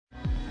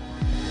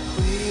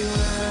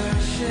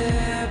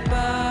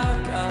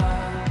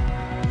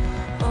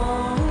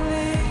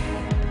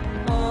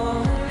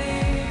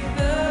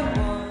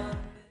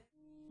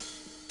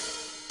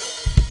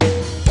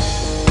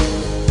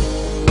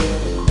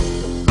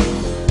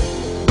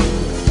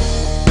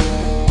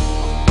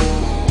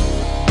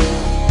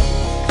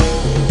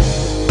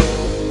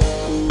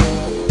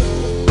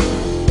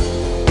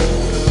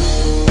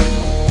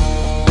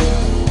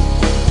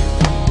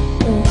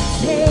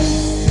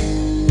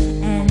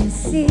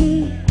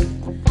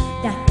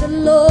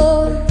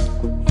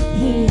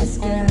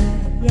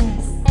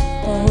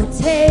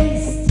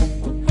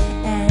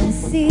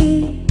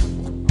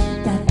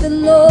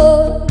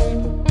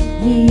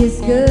He is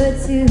good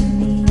to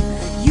me.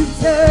 You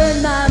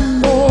turn my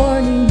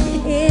mourning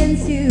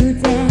into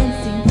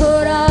dancing,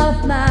 put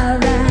off my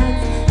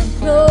rags and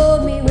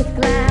clothe me with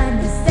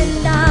gladness.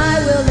 And I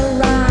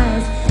will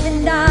arise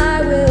and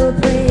I will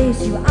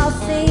praise you. I'll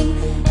sing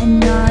and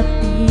not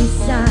be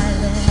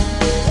silent.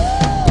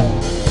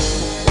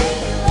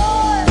 Thank you,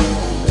 Lord.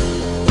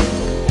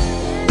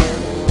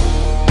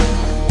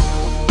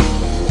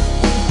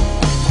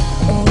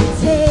 Oh,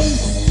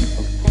 taste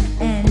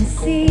and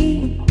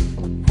see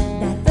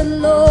that the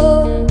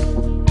Lord,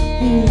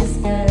 He is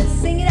good.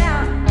 Sing it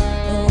out.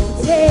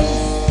 Oh,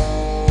 taste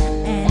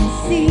and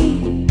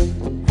see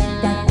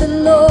that the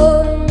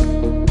Lord,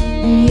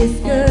 He is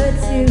good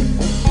to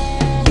me.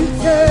 You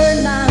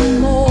turn my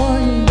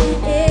mourning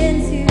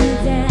into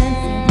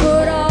dancing,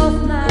 put off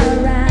my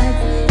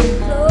rags and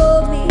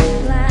clothe me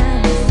in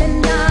gladness.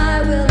 And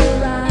I will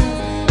arise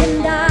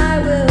and I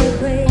will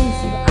praise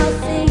you. I'll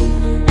sing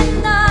and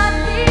not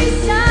be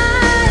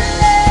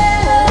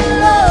silent. Oh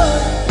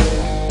Lord,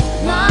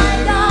 my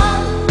God,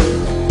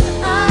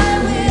 I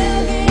will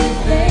give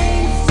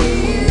thanks to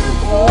you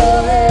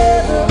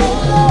forever. Oh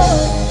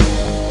Lord,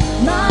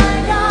 my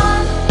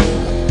God,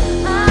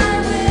 I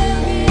will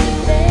give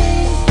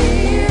thanks to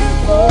you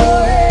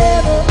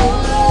forever. Oh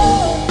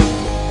Lord,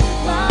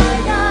 my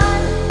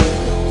God,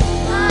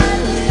 I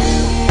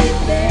will give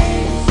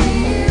thanks to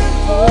you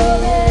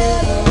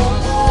forever. Oh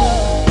Lord,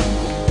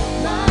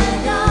 my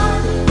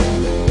God,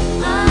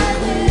 I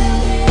will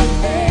give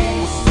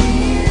thanks to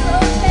you.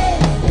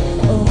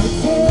 Oh,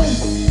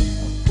 taste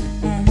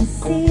and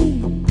see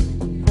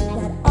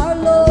that our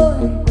Lord,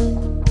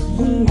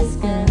 He is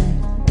good.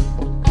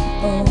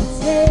 Oh,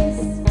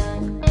 taste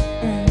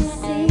and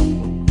see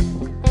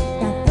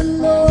that the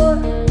Lord,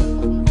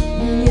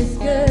 He is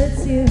good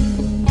to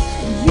me.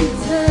 You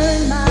turn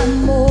my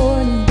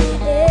mourning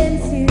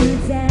into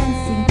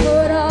dancing,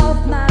 put off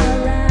my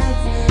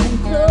rags and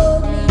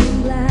clothe me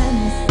in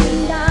gladness.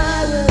 And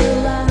I will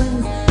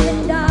arise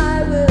and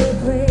I will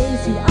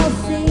praise you. I'll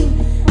sing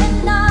and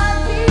not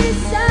be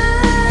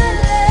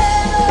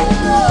silent. Oh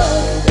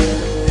Lord,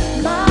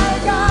 my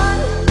God,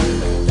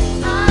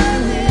 I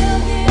will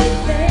give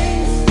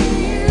thanks to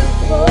you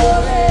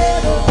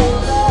forever. Oh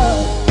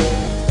Lord,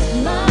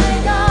 my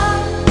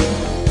God,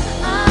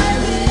 I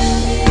will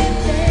give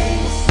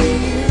thanks to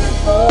you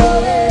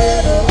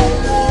forever. Oh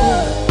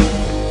Lord,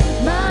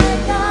 my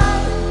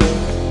God,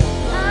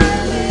 I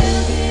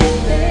will give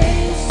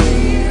thanks to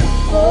you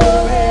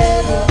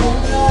forever. Oh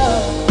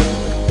Lord,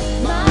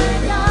 my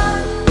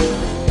God,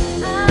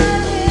 I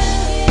will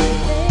give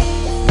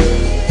thanks to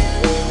you.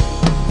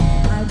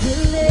 I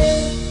will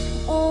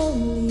live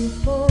only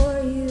for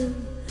you.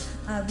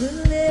 I will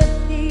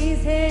lift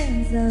these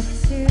hands up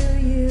to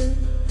you.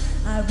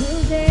 I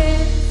will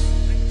dance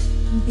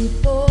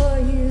before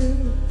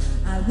you.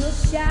 I will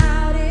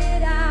shout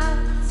it out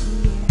to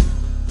you.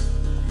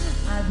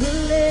 I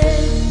will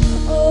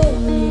live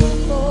only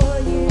for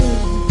you.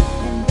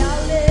 And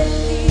I'll lift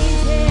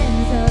these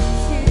hands up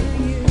to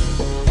you.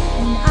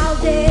 And I'll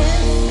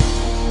dance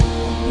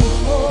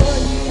before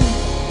you.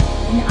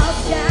 And I'll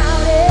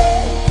shout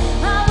it.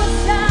 I will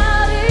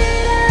shout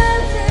it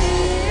out to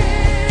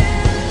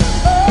you.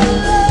 Oh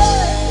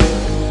Lord,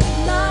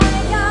 my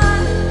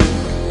God,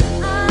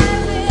 I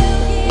will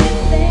give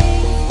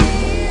thanks to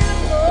you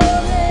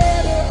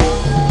forever. Oh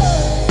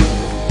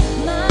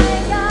Lord, my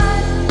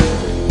God,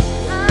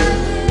 I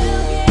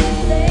will give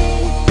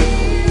thanks to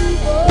you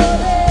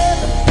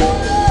forever. Oh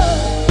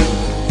Lord,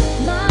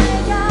 my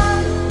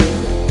God,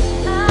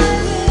 I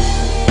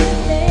will give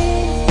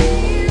thanks to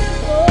you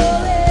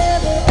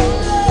forever. Oh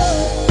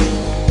Lord,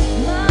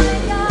 my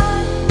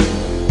God,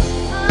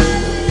 I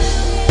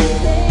will give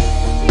thanks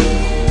to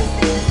you.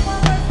 Sing this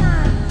one more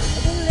time. I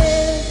will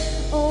live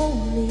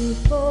only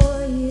for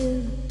you.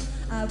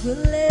 I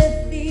will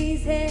lift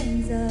these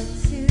hands up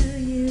to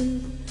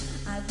you.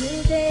 I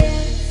will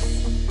dance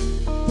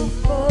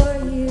before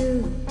you.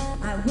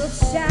 I will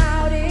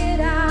shout it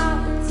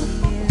out to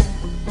you.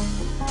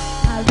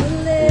 I will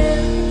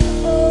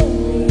live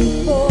only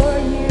for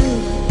you.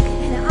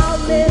 And I'll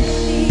lift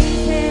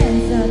these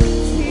hands up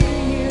to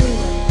you.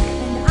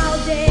 And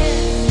I'll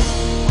dance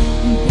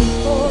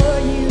before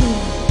you.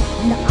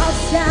 And I'll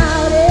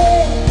shout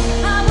it.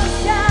 I will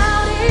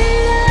shout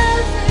it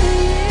out to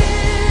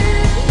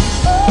you.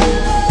 Oh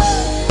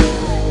Lord,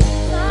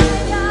 my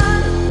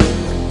God,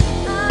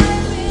 I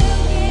will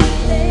give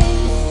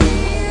thanks to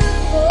you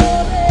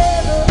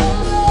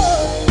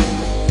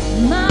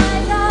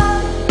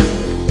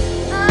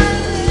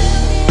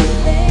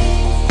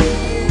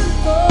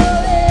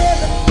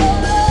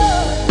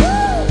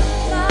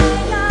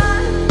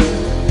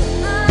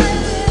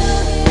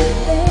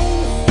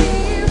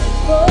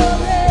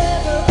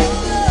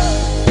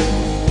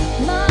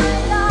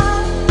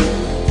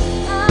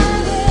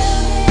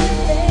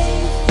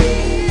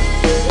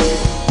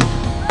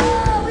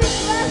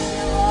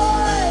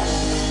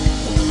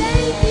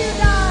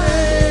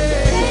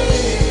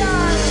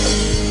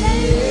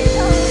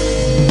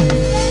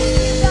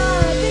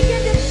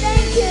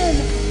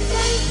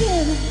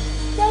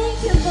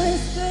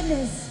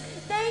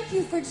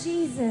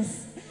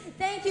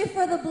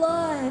the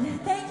blood.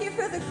 Thank you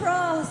for the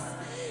cross.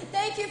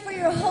 Thank you for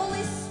your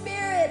Holy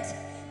Spirit,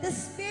 the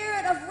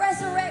Spirit of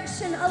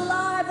resurrection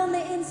alive on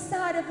the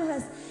inside of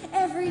us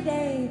every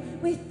day.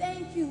 We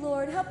thank you,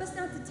 Lord. Help us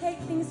not to take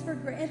things for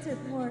granted,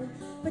 Lord,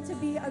 but to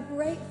be a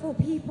grateful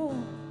people.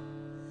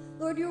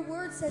 Lord, your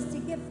word says to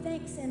give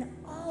thanks in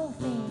all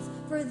things,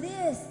 for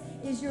this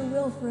is your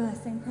will for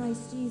us in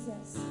Christ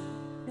Jesus.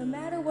 No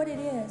matter what it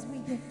is, we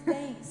give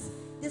thanks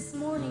this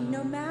morning.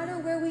 No matter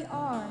where we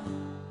are,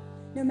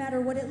 no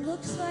matter what it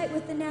looks like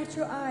with the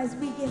natural eyes,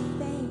 we give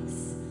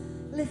thanks.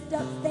 Lift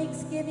up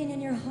thanksgiving in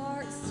your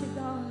hearts to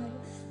God.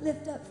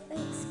 Lift up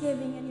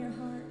thanksgiving in your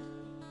heart.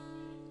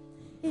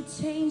 It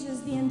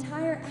changes the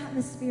entire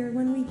atmosphere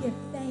when we give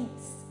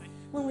thanks,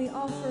 when we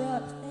offer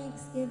up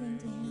thanksgiving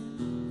to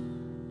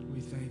Him.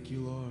 We thank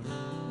you, Lord.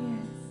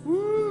 Yes.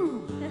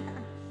 Woo! Thank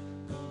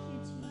you,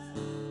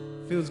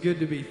 Jesus. Feels good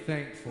to be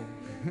thankful.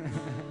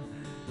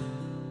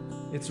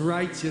 It's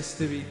righteous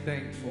to be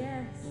thankful.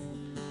 Yes.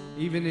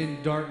 Even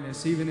in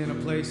darkness, even in a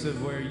place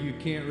of where you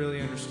can't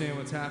really understand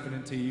what's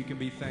happening to you, you can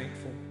be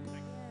thankful.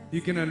 You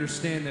can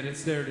understand that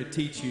it's there to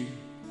teach you.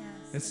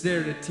 Yes. It's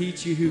there to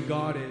teach you who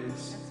God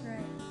is. That's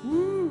right.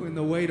 Woo! And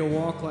the way to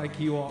walk like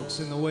He walks,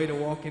 and the way to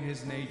walk in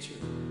His nature.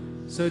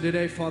 So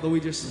today, Father, we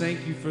just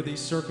thank you for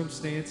these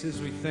circumstances.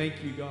 We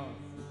thank you, God.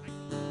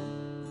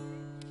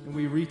 And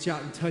we reach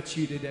out and touch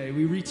you today.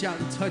 We reach out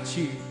and touch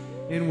you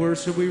in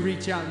worship. We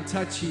reach out and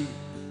touch you.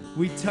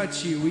 We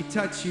touch you, we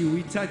touch you,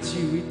 we touch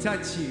you, we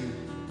touch you.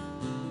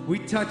 We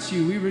touch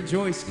you, we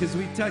rejoice because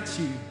we touch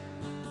you.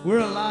 We're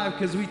alive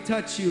because we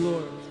touch you,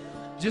 Lord.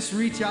 Just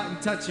reach out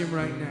and touch Him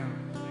right now.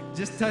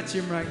 Just touch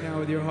Him right now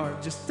with your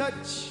heart. Just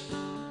touch.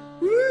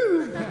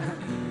 Woo!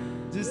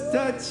 Just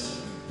touch.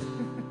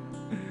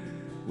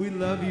 We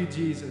love you,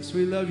 Jesus.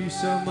 We love you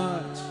so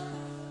much.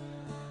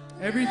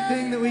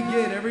 Everything that we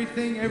get,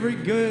 every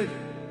good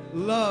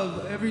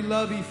love, every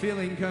lovey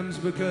feeling comes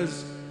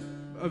because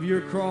of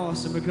your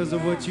cross and because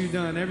of what you've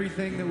done.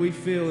 Everything that we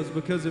feel is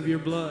because of your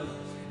blood.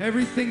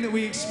 Everything that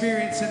we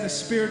experience in the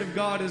Spirit of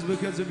God is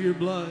because of your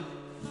blood.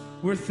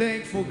 We're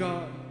thankful,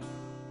 God.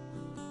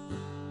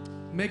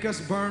 Make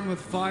us burn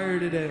with fire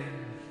today.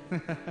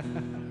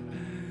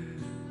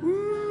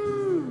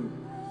 Woo!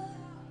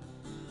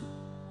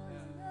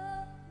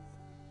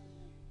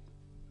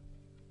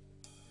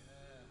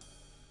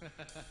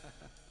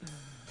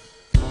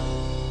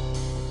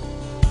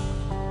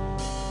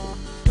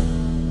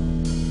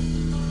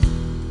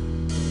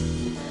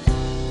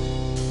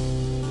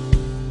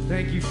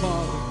 Thank you,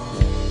 Father.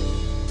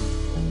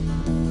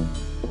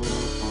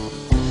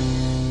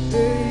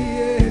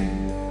 Hey, yeah.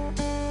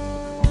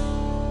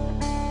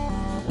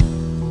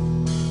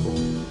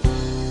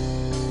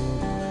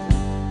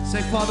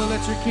 Say, Father,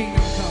 let your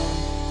kingdom come.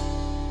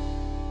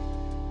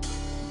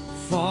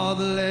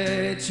 Father,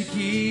 let your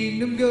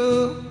kingdom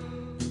go.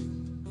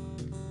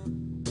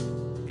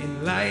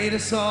 And light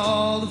us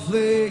all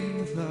aflame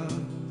with love.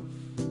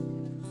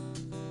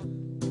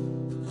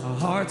 Our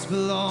hearts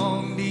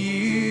belong to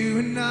you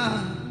and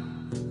not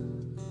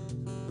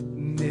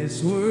in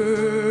this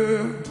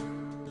world.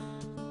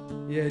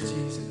 Yeah,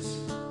 Jesus.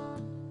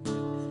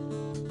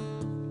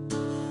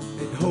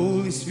 And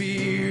Holy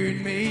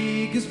Spirit,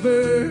 make us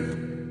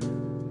burn.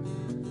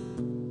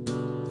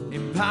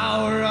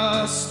 Empower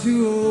us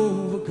to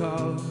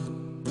overcome.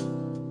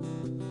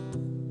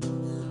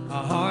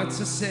 Our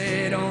hearts are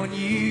set on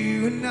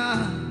you and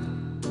not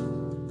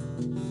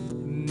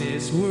in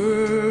this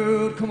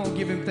world. Come on,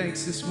 give Him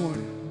thanks this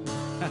morning.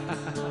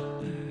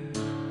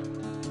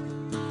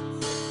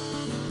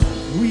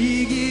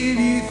 We give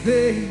you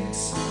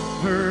thanks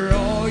for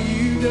all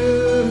you've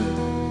done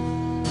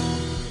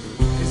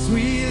as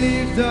we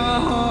lift our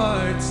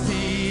hearts to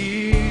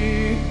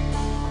you.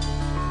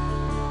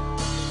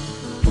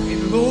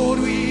 And Lord,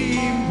 we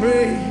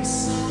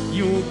embrace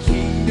your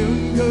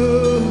kingdom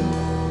come.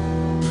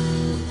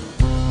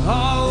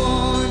 Our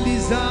one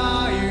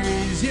desire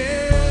is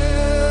you.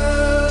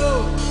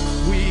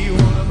 We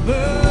want to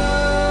burn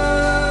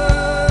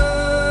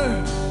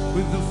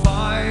with the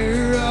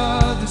fire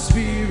of the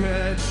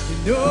Spirit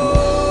and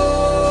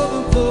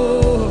overflow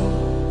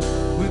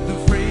with the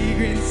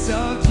fragrance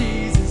of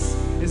Jesus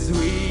as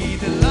we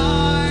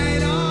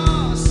delight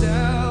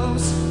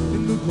ourselves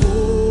in the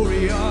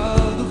glory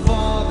of the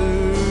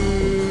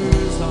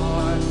Father's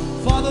heart.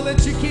 Father,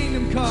 let your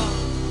kingdom come.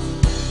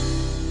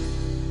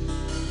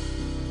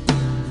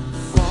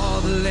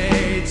 Father,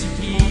 let your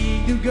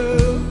kingdom go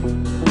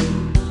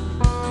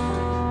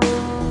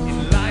and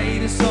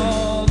light us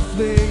all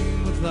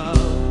aflame with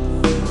love.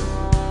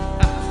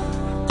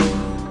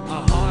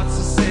 Our hearts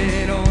are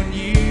set on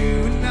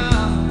you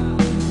now.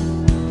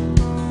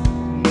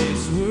 In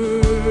this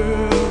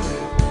world,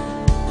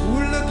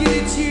 we're looking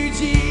at you,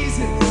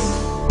 Jesus.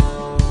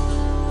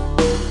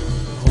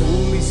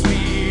 Holy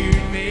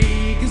Spirit,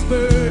 make us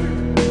burn.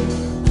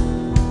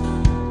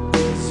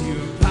 As you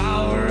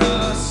empower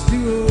us to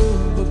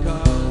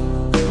overcome.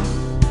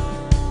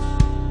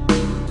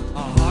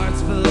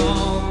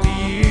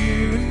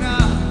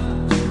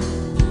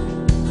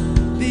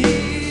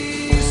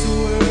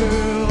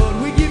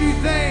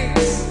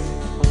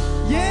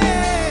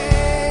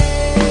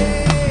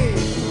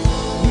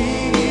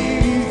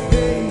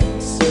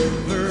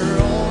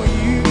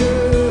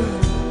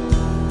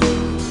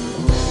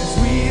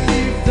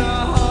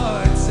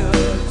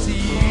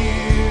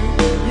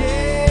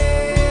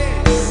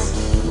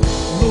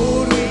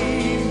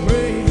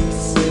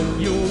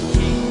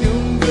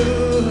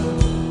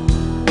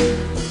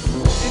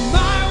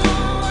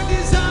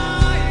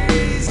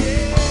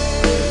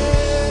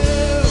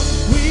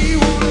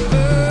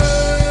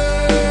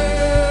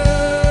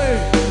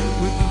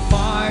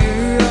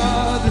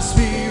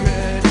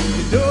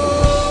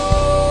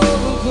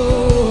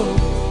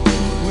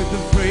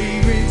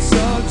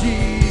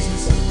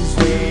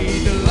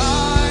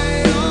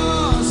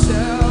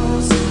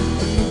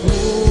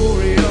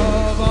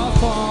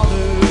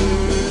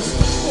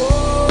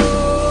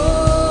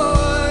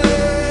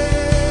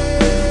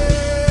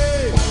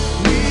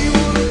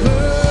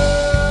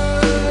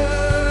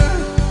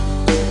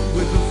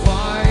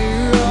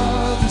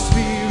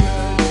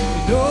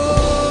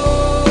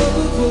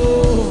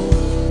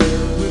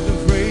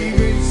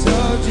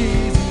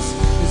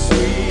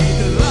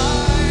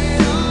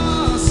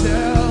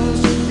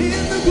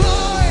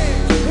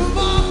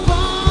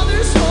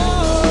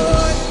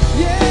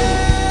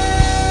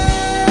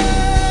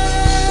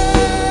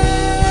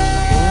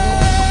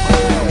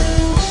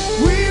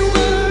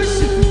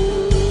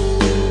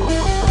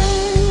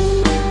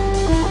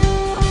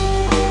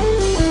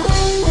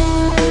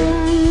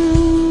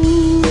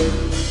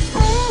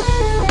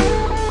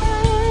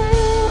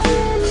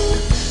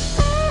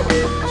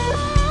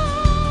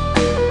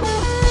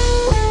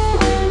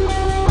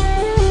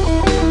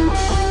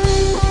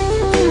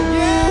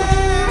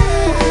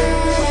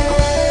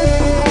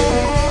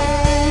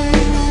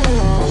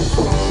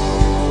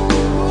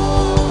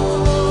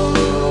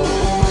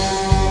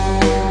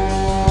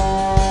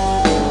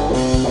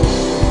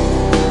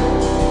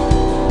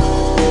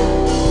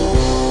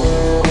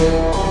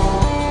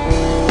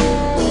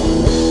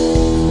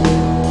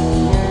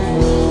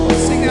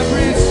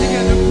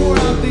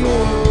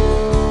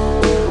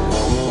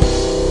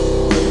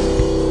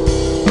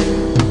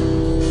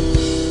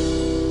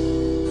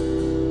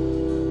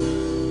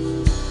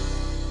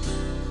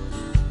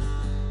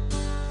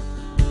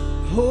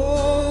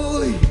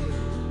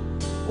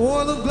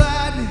 oil of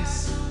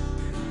gladness.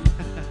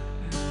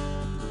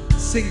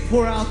 Sing,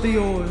 pour out the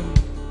oil.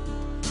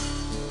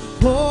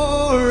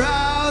 Pour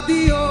out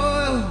the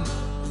oil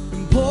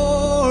and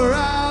pour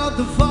out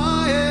the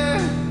fire.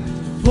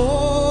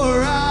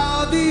 Pour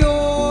out the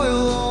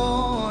oil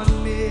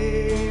on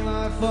me,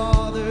 my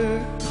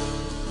Father.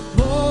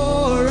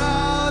 Pour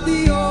out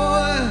the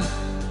oil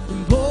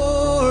and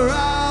pour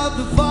out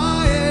the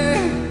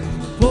fire.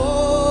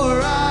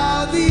 Pour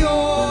out the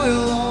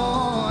oil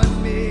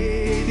on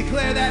me.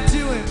 Declare that to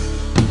him.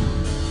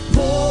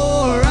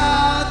 Pour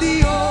out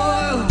the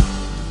oil.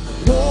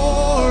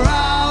 Pour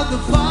out the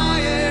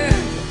fire.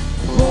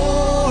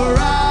 Pour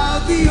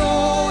out the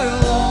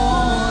oil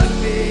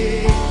on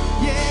me.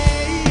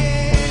 Yeah,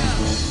 yeah.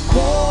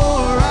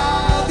 Pour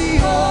out the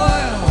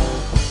oil.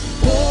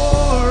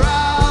 Pour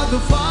out the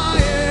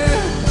fire.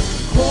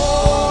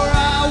 Pour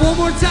out. One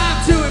more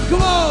time to him.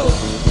 Come on.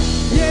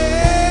 Yeah.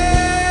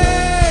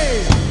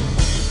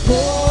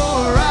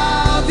 Pour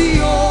out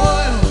the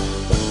oil.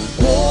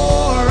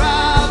 Pour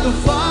out the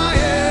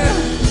fire.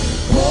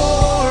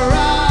 Pour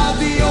out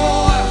the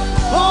oil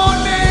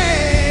on me.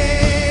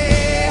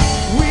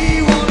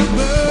 We want to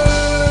burn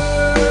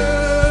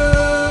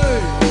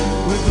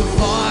with the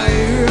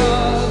fire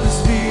of the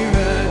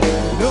Spirit.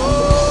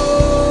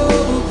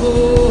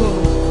 Oh,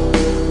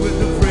 with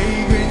the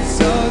fragrance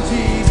of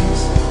Jesus,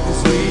 as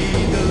we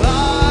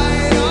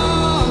delight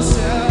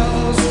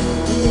ourselves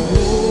in the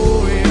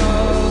glory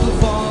of the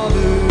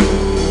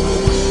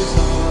Father's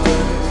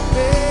heart.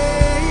 Hey,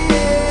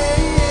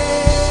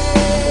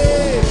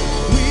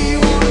 we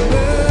want to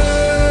burn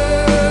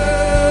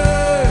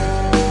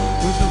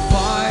with the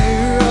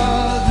fire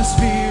of the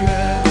Spirit.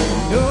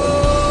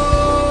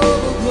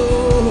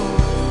 Oh,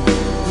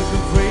 with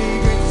the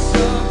fragrance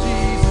of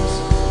Jesus,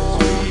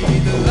 as we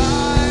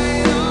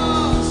delight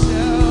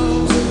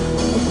ourselves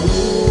in the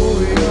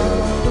glory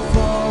of the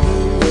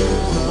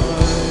Father's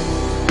heart.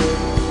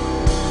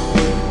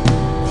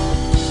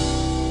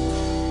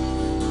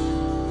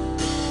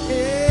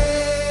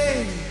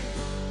 Hey,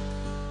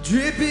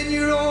 drip in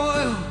your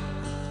oil.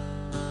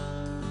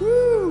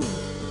 Woo!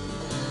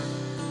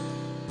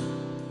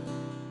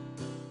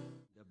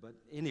 But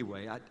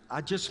anyway,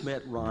 I just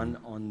met Ron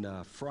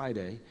on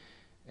Friday,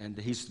 and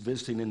he's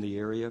visiting in the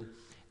area,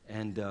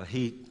 and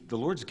the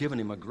Lord's given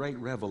him a great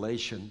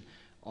revelation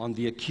on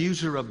the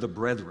accuser of the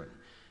brethren.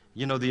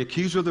 You know, the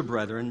accuser of the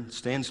brethren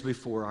stands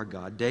before our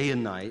God day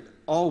and night,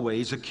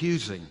 always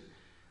accusing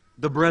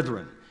the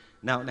brethren.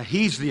 Now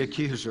he's the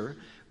accuser,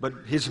 but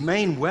his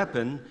main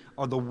weapon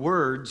are the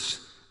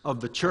words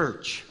of the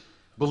church,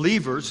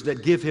 believers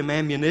that give him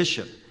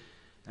ammunition.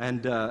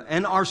 And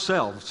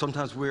ourselves.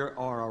 Sometimes we are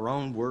our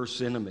own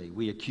worst enemy.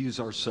 We accuse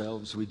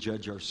ourselves. We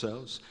judge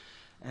ourselves.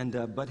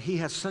 But he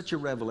has such a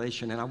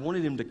revelation, and I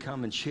wanted him to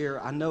come and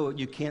share. I know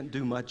you can't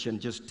do much in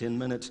just 10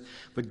 minutes,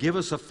 but give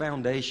us a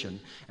foundation,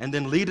 and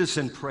then lead us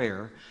in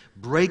prayer,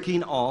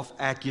 breaking off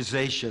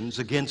accusations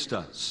against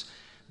us.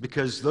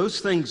 Because those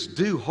things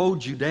do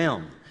hold you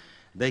down.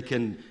 They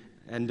can...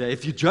 And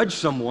if you judge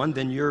someone,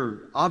 then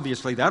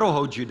that'll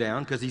hold you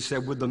down, because he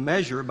said, with the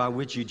measure by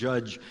which you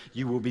judge,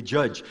 you will be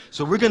judged.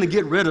 So we're going to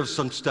get rid of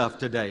some stuff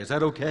today. Is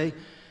that okay?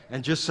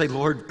 And just say,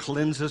 Lord,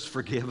 cleanse us,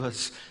 forgive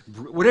us.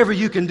 Whatever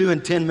you can do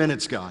in 10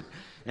 minutes, God.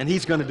 And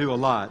he's going to do a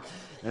lot.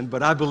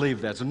 But I believe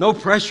that. So no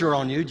pressure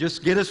on you.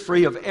 Just get us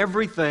free of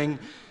everything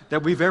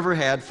that we've ever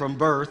had from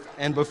birth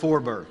and before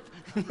birth.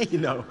 You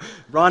know,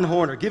 Ron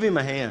Horner, give him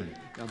a hand.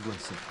 God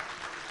bless him.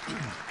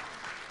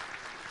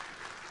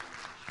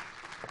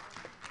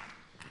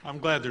 I'm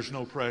glad there's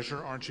no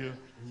pressure, aren't you?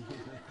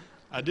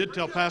 I did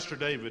tell Pastor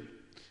David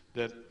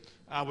that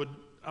I would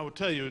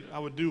tell you, I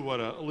would do what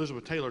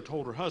Elizabeth Taylor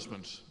told her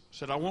husbands.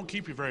 Said, I won't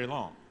keep you very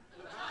long.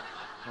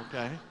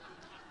 Okay?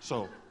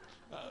 So,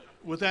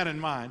 with that in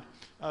mind,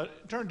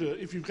 turn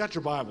to, if you've got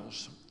your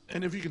Bibles,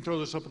 and if you can throw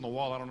this up on the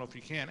wall, I don't know if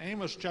you can,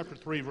 Amos chapter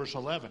 3, verse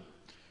 11.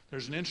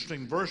 There's an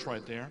interesting verse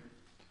right there.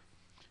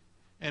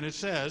 And it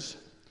says,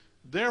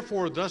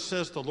 therefore, thus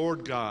says the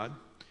Lord God,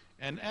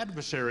 an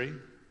adversary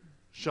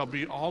shall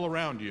be all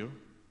around you.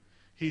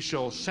 He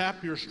shall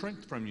sap your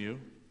strength from you,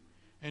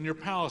 and your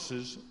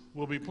palaces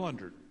will be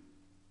plundered.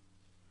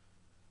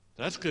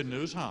 That's good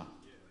news, huh?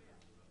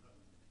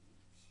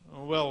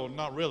 Well,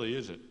 not really,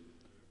 is it?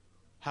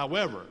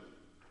 However,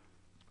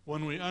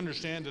 when we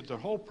understand that the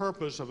whole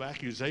purpose of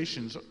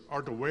accusations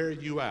are to wear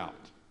you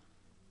out.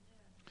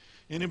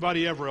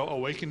 Anybody ever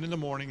awakened in the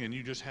morning and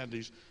you just had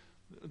these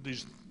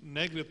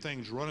negative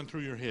things running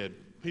through your head?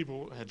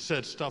 People had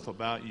said stuff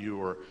about you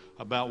or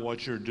about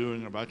what you're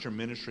doing, about your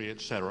ministry,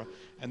 etc.,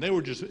 and it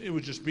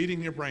was just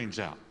beating your brains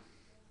out.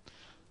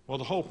 Well,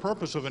 the whole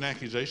purpose of an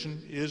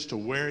accusation is to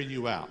wear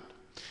you out.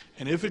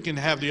 And if it can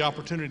have the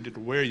opportunity to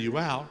wear you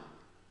out,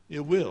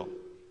 it will.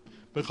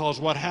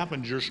 Because what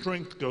happens, your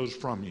strength goes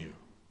from you.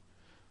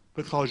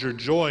 Because your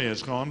joy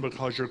is gone,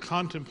 because you're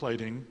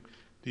contemplating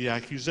the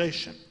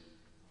accusation.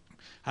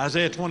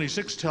 Isaiah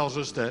 26 tells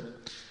us that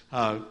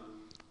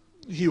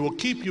he will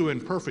keep you in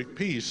perfect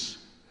peace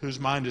whose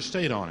mind is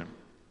stayed on him.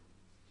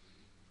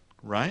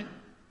 Right?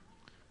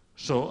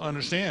 So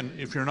understand,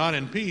 if you're not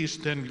in peace,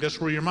 then guess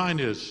where your mind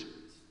is?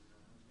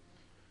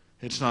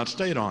 It's not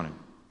stayed on him.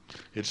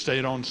 It's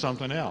stayed on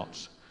something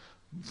else.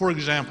 For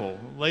example,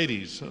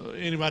 ladies,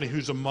 anybody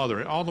who's a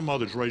mother, all the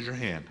mothers, raise your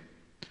hand.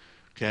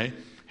 Okay?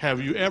 Have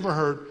you ever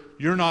heard,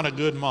 you're not a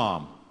good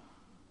mom?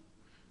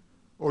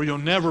 Or you'll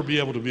never be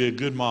able to be a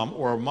good mom,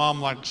 or a mom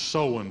like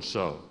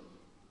so-and-so.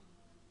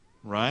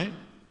 Right?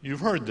 You've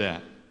heard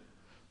that.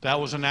 That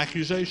was an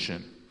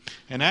accusation.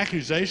 An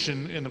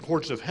accusation in the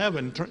courts of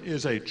heaven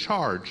is a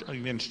charge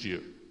against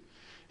you.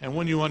 And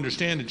when you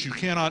understand that you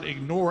cannot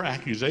ignore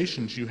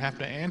accusations, you have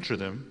to answer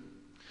them,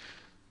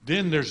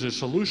 then there's a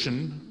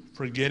solution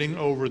for getting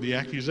over the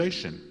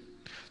accusation.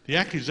 The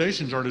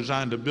accusations are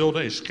designed to build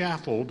a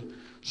scaffold,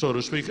 so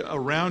to speak,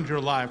 around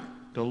your life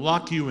to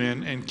lock you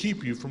in and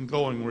keep you from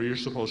going where you're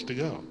supposed to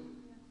go.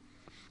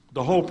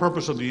 The whole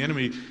purpose of the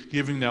enemy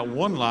giving that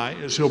one lie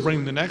is he'll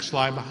bring the next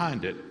lie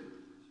behind it.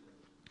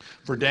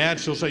 For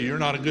dads, he'll say, you're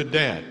not a good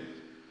dad.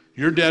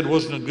 Your dad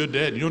wasn't a good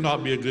dad. You'll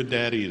not be a good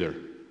dad either.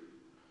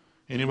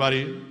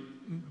 Anybody,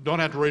 don't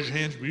have to raise your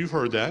hands, but you've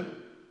heard that,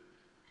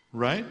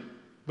 right?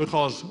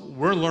 Because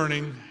we're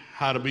learning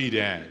how to be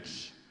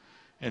dads.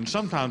 And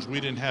sometimes we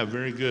didn't have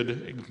very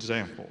good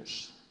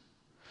examples.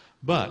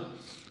 But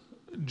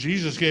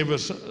Jesus gave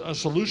us a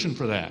solution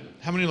for that.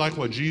 How many like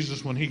what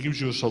Jesus, when he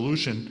gives you a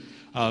solution,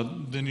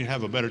 then you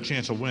have a better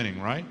chance of winning,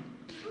 right?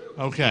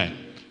 Okay.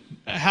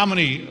 How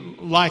many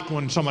like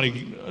when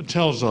somebody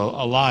tells a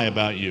lie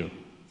about you?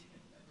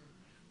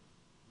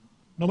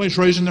 Nobody's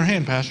raising their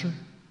hand, Pastor. Of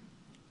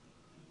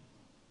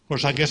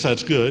course, I guess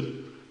that's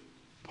good.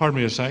 Pardon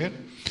me a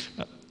second.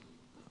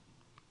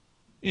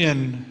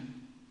 In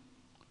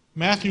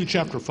Matthew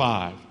chapter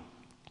 5,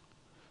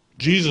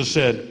 Jesus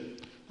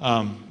said,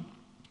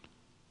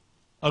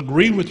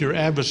 agree with your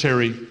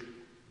adversary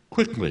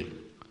quickly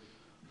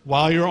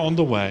while you're on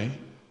the way,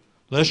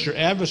 lest your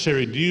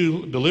adversary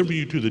deliver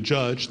you to the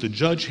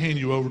judge hand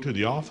you over to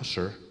the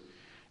officer,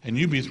 and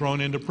you be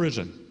thrown into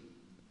prison.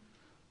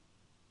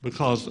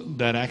 Because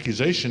that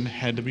accusation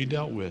had to be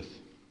dealt with.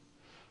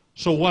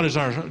 So what is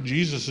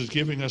Jesus is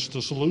giving us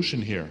the solution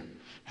here.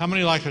 How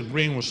many like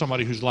agreeing with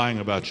somebody who's lying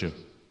about you?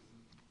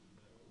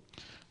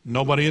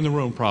 Nobody in the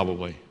room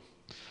probably.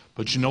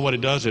 But you know what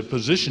it does? It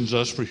positions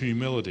us for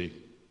humility.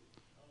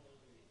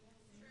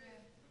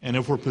 And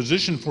if we're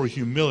positioned for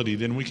humility,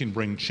 then we can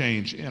bring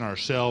change in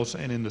ourselves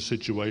and in the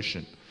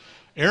situation.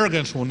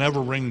 Arrogance will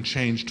never bring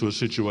change to a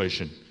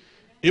situation.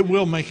 It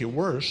will make it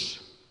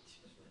worse.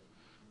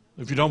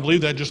 If you don't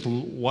believe that, just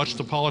watch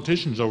the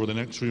politicians over the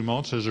next few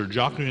months as they're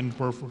jockeying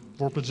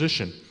for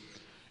position.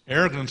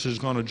 Arrogance is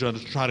going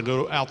to try to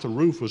go out the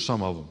roof with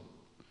some of them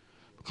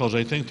because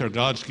they think they're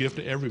God's gift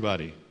to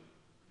everybody.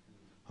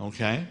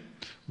 Okay?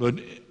 But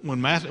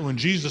when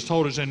Jesus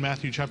told us in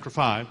Matthew chapter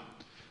 5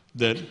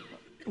 that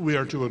we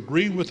are to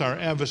agree with our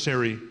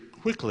adversary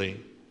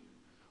quickly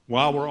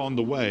while we're on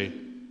the way,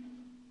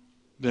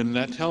 then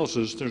that tells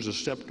us there's a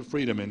step to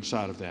freedom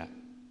inside of that.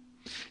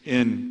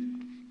 And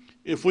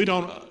if we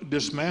don't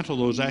dismantle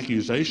those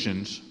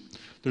accusations,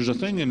 there's a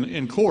thing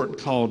in court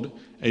called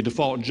a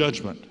default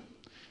judgment,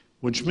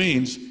 which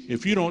means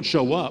if you don't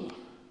show up,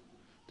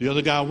 the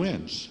other guy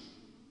wins.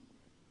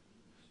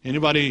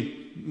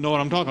 Anybody know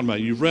what I'm talking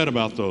about? You've read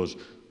about those.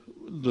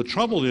 The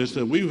trouble is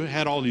that we've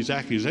had all these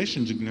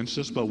accusations against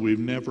us, but we've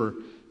never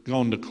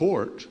gone to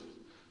court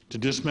to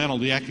dismantle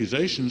the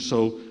accusations.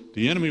 So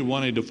the enemy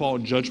won a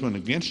default judgment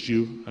against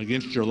you,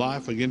 against your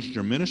life, against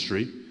your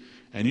ministry,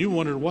 and you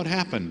wondered what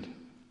happened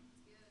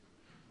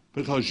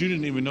because you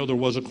didn't even know there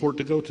was a court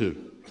to go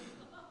to.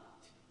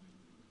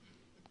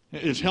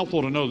 It's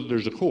helpful to know that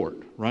there's a court,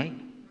 right?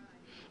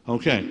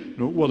 Okay.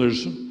 Well,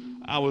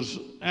 I was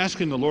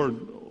asking the Lord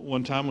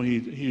one time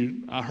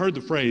when I heard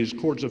the phrase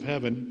courts of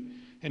heaven,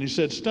 and he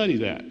said, study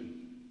that.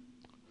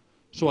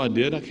 So I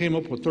did. I came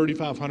up with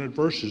 3,500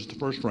 verses the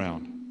first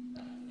round.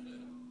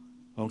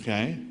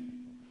 Okay.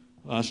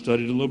 I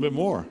studied a little bit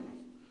more.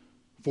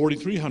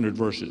 4,300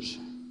 verses.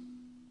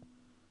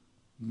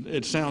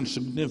 It sounds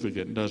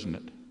significant, doesn't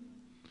it?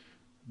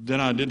 Then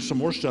I did some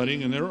more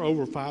studying, and there are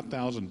over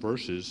 5,000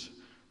 verses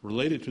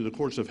related to the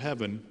courts of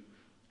heaven,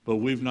 but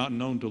we've not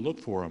known to look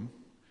for them,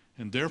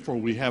 and therefore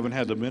we haven't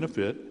had the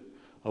benefit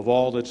of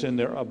all that's in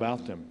there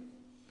about them.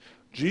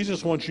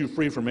 Jesus wants you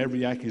free from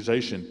every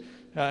accusation.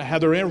 Have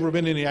there ever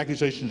been any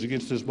accusations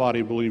against this body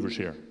of believers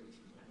here?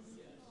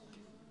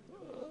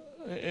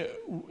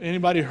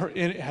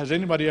 Has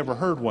anybody ever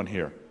heard one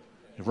here?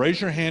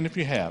 Raise your hand if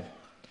you have.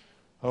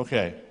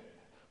 Okay.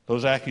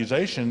 Those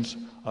accusations,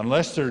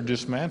 unless they're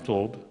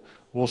dismantled,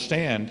 will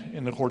stand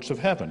in the courts of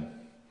heaven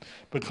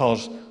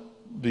because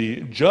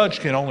the judge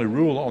can only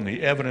rule on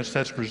the evidence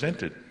that's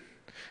presented.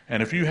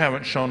 And if you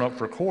haven't shown up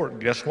for court,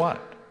 guess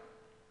what?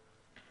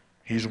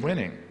 He's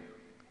winning.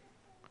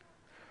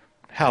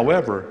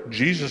 However,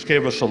 Jesus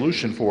gave a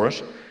solution for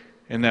us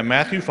in that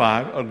Matthew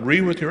 5,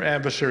 agree with your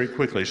adversary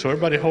quickly. So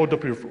everybody hold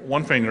up your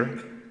one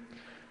finger.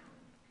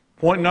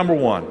 Point number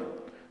 1,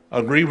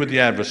 agree with the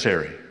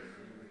adversary.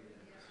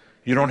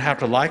 You don't have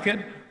to like it,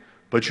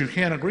 but you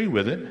can agree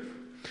with it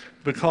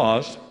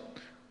because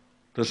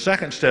The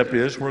second step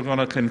is we're going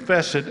to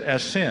confess it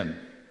as sin.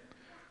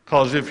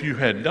 Because if you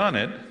had done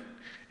it,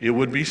 it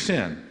would be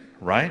sin,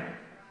 right?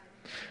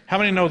 How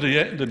many know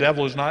the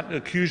devil is not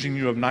accusing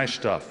you of nice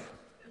stuff?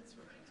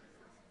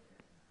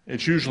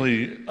 It's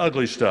usually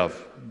ugly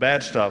stuff,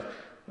 bad stuff,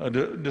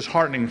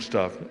 disheartening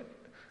stuff,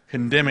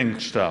 condemning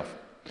stuff.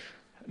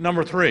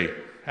 Number 3,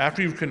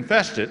 after you've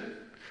confessed it,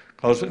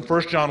 because in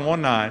 1 John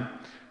 1:9,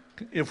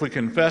 if we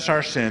confess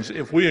our sins,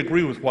 if we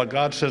agree with what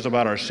God says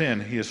about our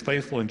sin, he is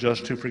faithful and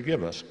just to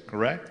forgive us,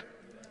 correct?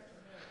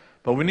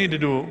 But we need to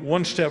do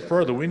one step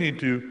further. We need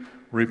to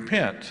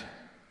repent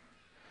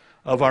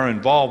of our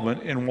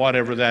involvement in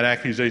whatever that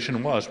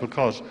accusation was,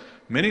 because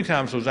many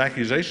times those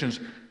accusations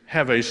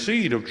have a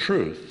seed of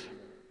truth.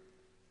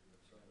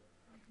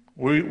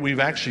 We've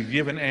actually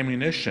given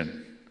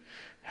ammunition.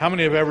 How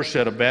many have ever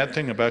said a bad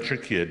thing about your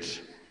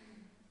kids?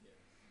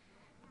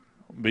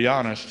 Be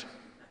honest.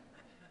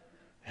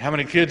 How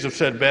many kids have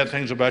said bad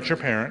things about your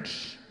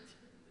parents?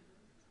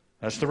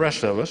 That's the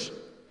rest of us.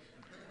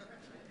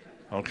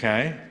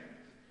 Okay?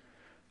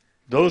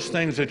 Those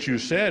things that you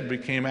said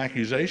became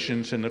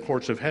accusations in the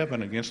courts of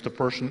heaven against the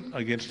person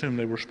against whom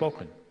they were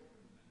spoken.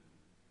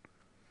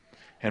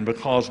 And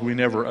because we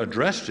never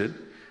addressed it,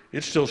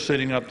 it's still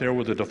sitting up there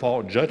with a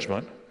default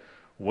judgment,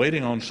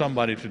 waiting on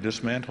somebody to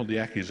dismantle the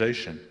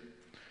accusation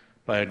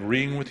by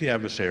agreeing with the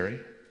adversary,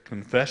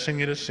 confessing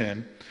it as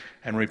sin,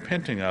 and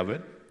repenting of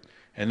it.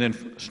 And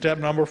then step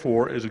number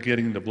 4 is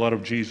getting the blood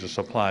of Jesus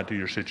applied to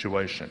your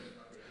situation.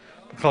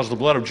 Because the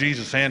blood of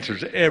Jesus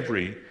answers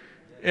every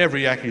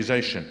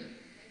accusation.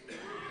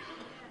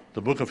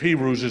 The book of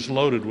Hebrews is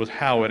loaded with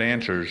how it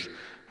answers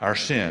our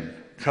sin,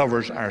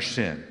 covers our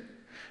sin.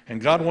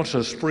 And God wants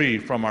us free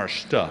from our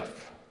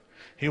stuff.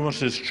 He wants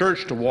His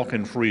church to walk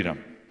in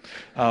freedom.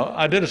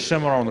 I did a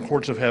seminar on the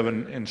courts of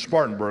heaven in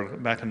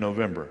Spartanburg back in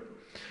November.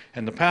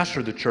 And the pastor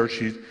of the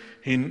church,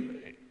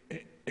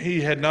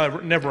 he had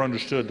never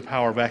understood the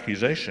power of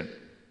accusation.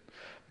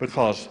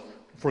 Because,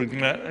 for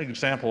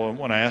example,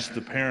 when I asked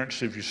the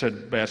parents if you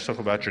said bad stuff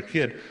about your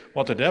kid,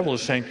 what the devil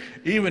is saying,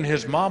 even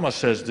his mama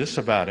says this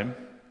about him,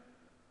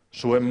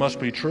 so it must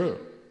be true.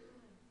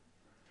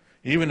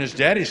 Even his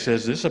daddy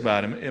says this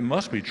about him, it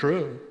must be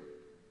true.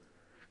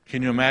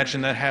 Can you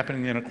imagine that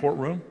happening in a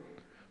courtroom?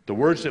 The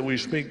words that we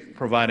speak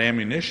provide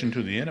ammunition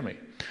to the enemy.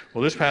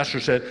 Well, this pastor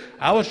said,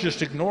 I was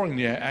just ignoring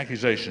the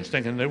accusations,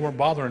 thinking they weren't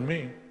bothering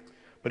me.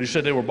 But he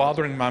said they were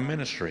bothering my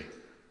ministry.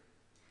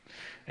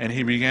 And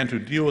he began to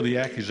deal with the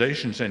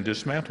accusations and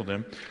dismantle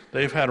them.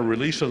 They've had a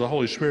release of the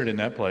Holy Spirit in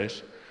that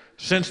place.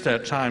 Since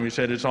that time, he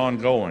said, it's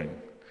ongoing.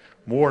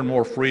 More and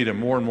more freedom,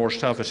 more and more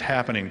stuff is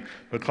happening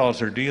because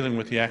they're dealing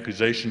with the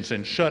accusations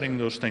and shutting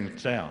those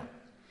things down.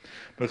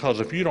 Because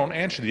if you don't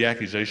answer the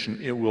accusation,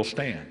 it will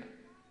stand.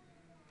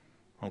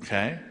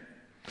 Okay?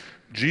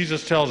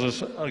 Jesus tells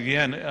us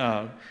again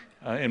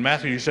in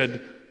Matthew, he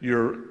said,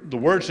 the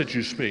words that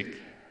you speak,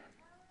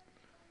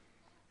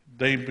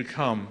 they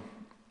become,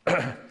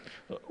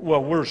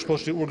 well, we're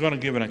going to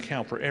give an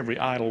account for every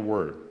idle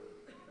word.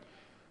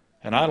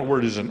 An idle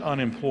word is an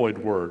unemployed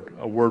word,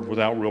 a word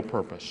without real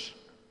purpose.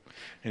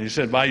 And he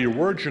said, by your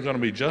words, you're going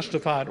to be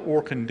justified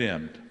or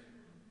condemned.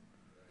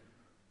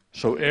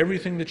 So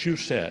everything that you've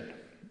said,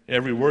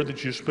 every word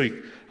that you speak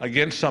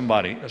against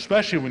somebody,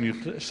 especially when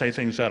you say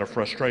things out of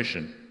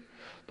frustration,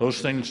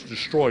 those things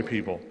destroy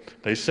people.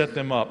 They set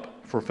them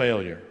up for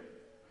failure.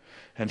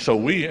 And so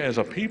we, as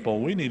a people,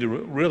 we need to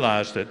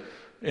realize that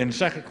in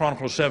 2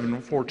 Chronicles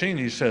 7:14,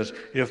 he says,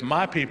 if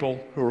my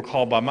people who are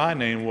called by my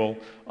name will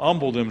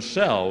humble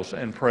themselves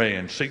and pray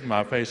and seek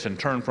my face and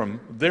turn from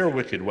their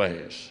wicked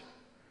ways,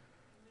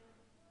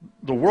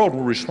 the world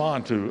will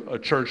respond to a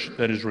church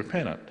that is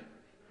repentant.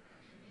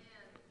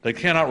 They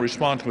cannot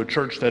respond to a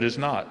church that is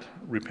not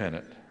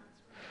repentant.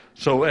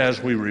 So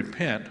as we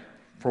repent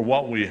for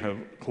what we have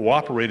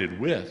cooperated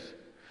with,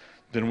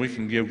 then we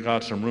can give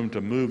God some room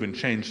to move and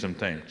change some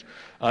things.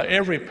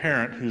 Every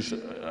parent who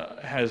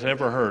has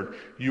ever heard,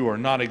 you are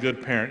not a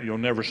good parent, you'll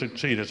never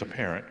succeed as a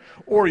parent,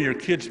 or your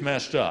kid's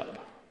messed up,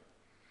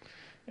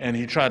 and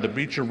he tried to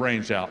beat your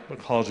brains out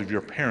because of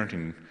your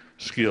parenting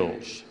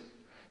skills,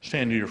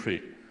 stand to your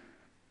feet.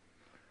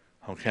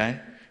 Okay?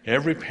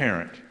 Every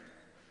parent.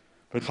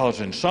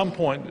 Because in some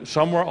point,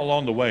 somewhere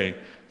along the way,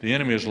 the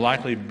enemy is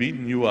likely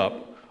beating you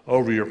up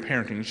over your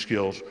parenting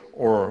skills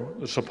or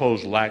the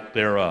supposed lack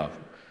thereof.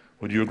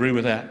 Would you agree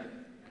with that?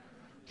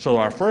 So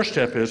our first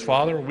step is,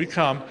 Father, we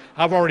come.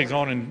 I've already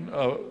gone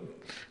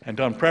and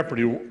done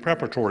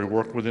preparatory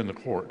work within the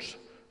courts.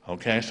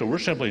 Okay? So we're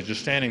simply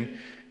just standing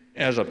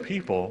as a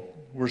people.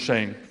 We're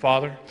saying,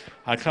 Father,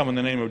 I come in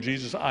the name of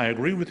Jesus. I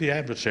agree with the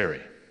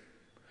adversary.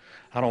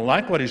 I don't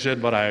like what he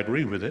said, but I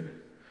agree with it.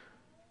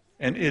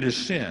 And it is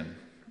sin.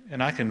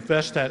 And I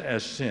confess that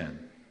as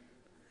sin.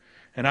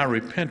 And I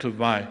repent of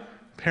my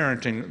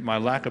parenting, my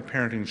lack of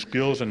parenting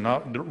skills and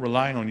not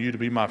relying on you to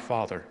be my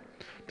father,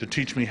 to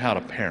teach me how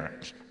to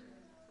parent.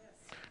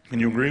 Can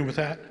you agree with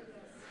that?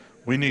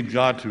 We need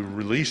God to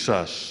release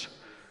us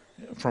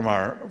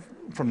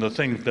from the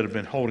things that have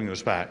been holding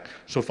us back.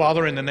 So,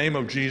 Father, in the name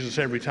of Jesus,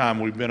 every time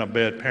we've been a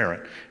bad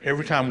parent,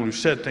 every time we've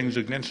said things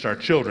against our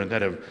children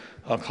that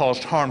have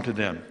caused harm to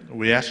them,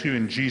 we ask you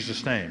in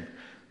Jesus' name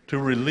to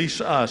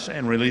release us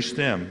and release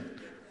them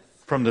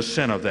from the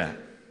sin of that.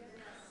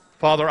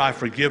 Father, I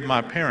forgive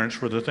my parents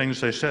for the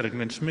things they said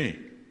against me.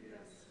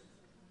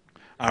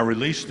 I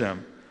release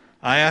them.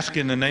 I ask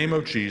in the name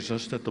of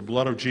Jesus that the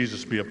blood of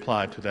Jesus be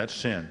applied to that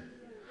sin,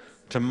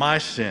 to my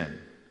sin.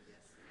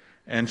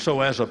 And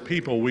so as a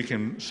people, we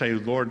can say,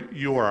 Lord,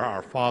 you are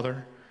our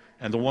Father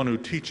and the one who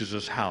teaches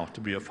us how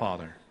to be a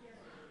father.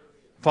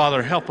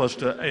 Father, help us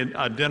to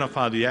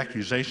identify the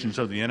accusations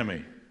of the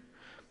enemy,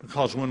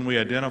 because when we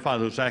identify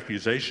those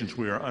accusations,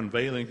 we are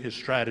unveiling his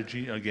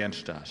strategy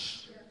against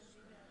us.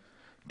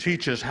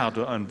 Teach us how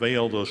to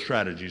unveil those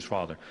strategies,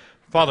 Father.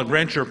 Father,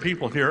 grant your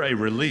people here a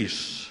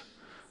release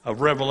of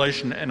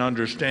revelation and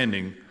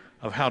understanding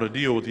of how to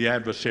deal with the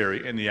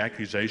adversary and the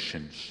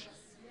accusations.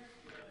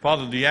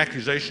 Father, the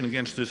accusation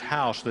against this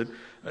house that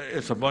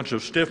it's a bunch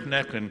of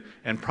stiff-necked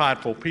and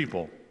prideful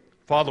people.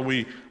 Father,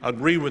 we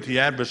agree with the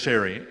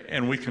adversary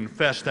and we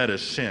confess that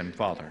as sin,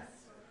 Father.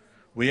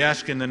 We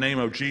ask in the name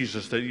of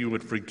Jesus that you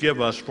would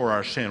forgive us for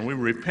our sin. We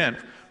repent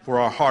for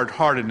our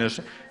hard-heartedness,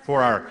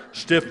 for our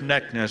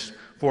stiff-neckedness,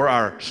 for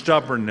our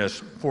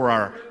stubbornness, for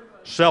our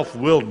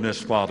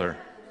self-willedness, Father.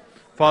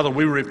 Father,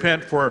 we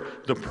repent for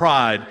the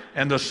pride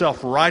and the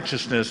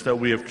self-righteousness that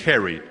we have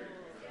carried.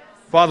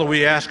 Father,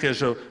 we ask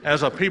as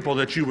a people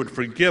that you would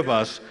forgive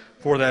us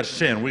for that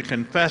sin. We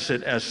confess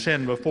it as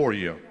sin before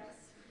you.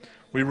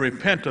 We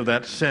repent of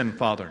that sin,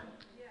 Father.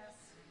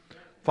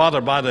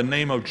 Father, by the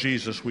name of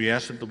Jesus, we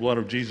ask that the blood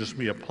of Jesus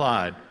be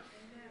applied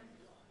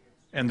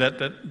and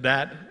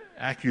that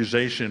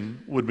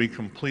accusation would be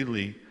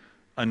completely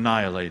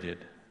annihilated,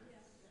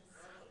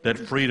 that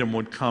freedom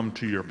would come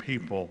to your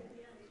people,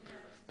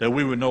 that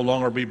we would no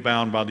longer be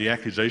bound by the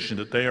accusation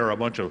that they are a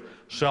bunch of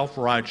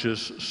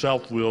self-righteous,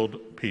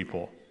 self-willed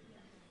people.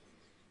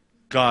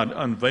 God,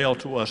 unveil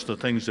to us the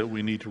things that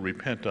we need to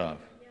repent of.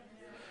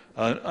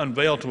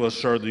 Unveil to us,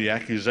 sir, the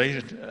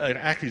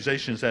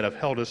accusations that have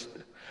held us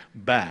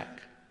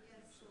back.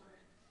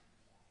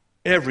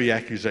 Every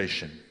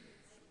accusation.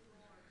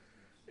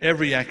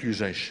 Every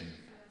accusation.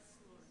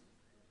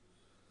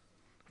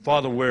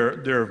 Father, where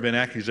there have been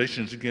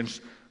accusations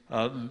against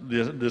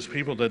this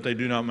people that they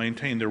do not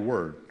maintain their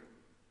word.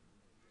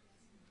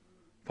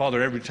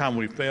 Father, every time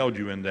we failed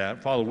you in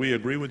that, Father, we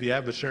agree with the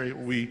adversary.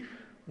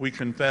 We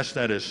confess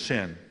that as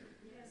sin.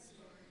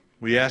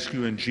 We ask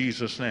you in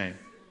Jesus' name.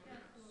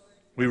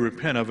 We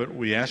repent of it.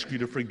 We ask you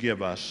to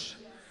forgive us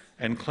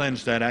and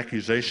cleanse that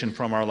accusation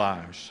from our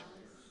lives.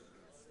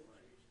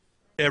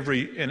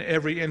 In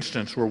every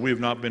instance where we have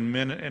not been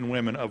men and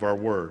women of our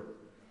word,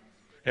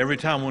 every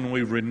time when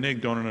we've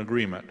reneged on an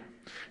agreement,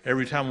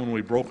 every time when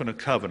we've broken a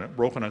covenant,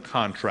 broken a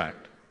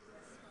contract,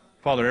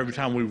 Father, every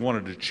time we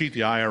wanted to cheat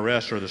the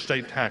IRS or the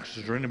state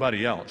taxes or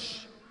anybody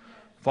else,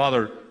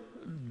 Father,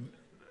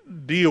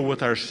 deal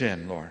with our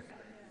sin, Lord.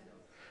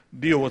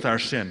 Deal with our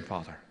sin,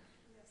 Father,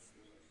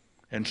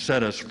 and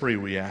set us free,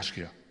 we ask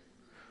you.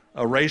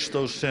 Erase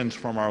those sins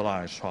from our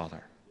lives,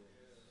 Father.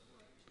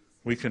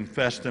 We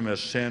confess them as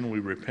sin, we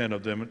repent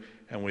of them,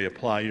 and we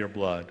apply your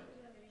blood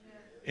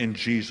in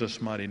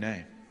Jesus' mighty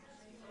name.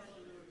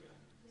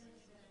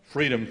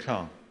 Freedom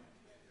come.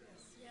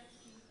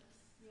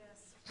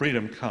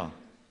 Freedom come.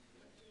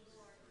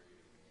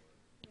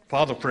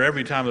 Father, for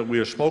every time that we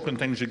have spoken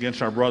things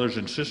against our brothers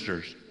and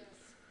sisters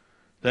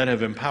that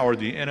have empowered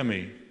the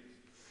enemy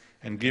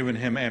and given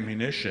him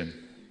ammunition,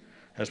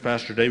 as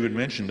Pastor David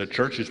mentioned, the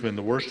church has been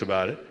the worst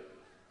about it.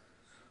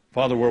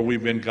 Father, where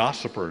we've been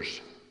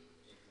gossipers,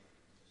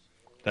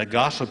 that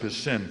gossip is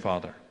sin,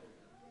 Father.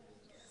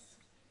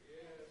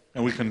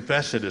 And we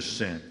confess it as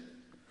sin.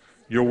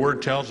 Your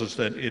word tells us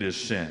that it is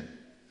sin.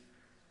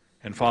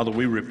 And Father,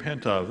 we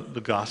repent of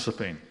the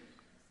gossiping,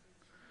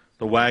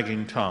 the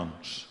wagging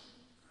tongues,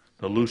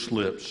 the loose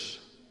lips.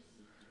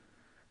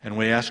 And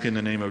we ask in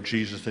the name of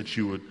Jesus that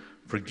you would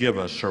forgive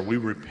us, sir. We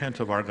repent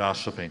of our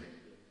gossiping.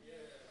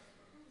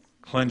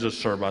 Cleanse us,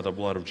 sir, by the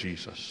blood of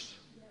Jesus.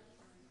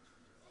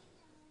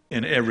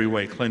 In every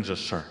way, cleanse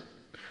us, sir.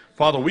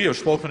 Father, we have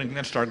spoken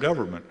against our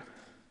government.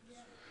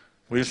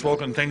 We have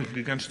spoken things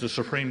against the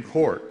Supreme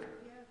Court.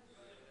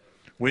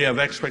 We have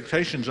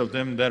expectations of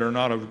them that are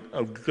not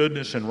of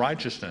goodness and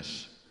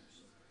righteousness.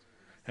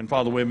 And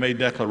Father, we have made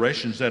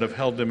declarations that have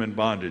held them in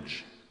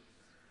bondage.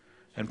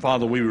 And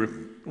Father,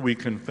 we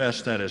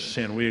confess that as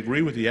sin. We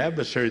agree with the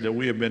adversary that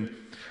we have been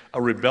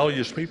a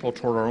rebellious people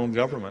toward our own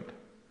government.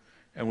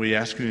 And we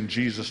ask you in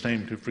Jesus'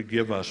 name to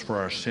forgive us for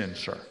our sins,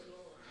 sir.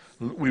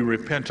 We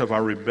repent of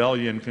our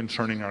rebellion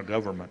concerning our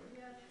government,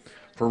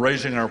 for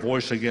raising our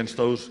voice against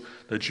those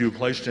that you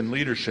placed in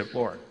leadership,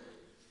 Lord.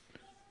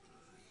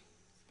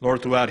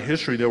 Lord, throughout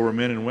history, there were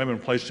men and women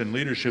placed in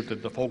leadership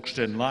that the folks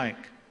didn't like.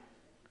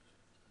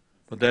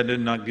 But that did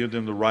not give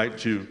them the right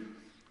to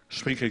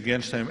speak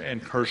against them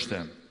and curse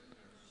them.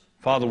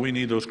 Father, we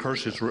need those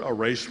curses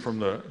erased from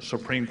the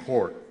Supreme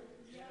Court,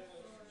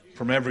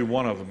 from every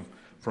one of them.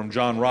 from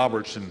John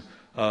Roberts and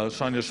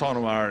Sonia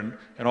Sotomayor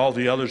and all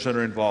the others that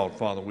are involved,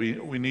 Father.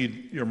 We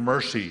need your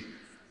mercy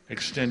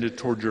extended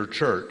toward your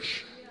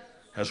church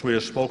as we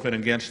have spoken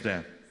against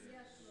them.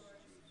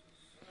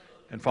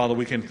 And Father,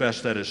 we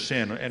confess that as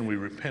sin and we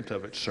repent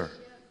of it, sir.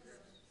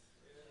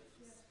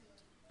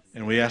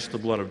 And we ask the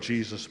blood of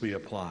Jesus be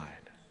applied.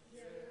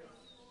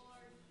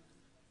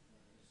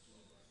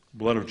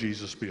 Blood of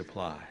Jesus be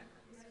applied.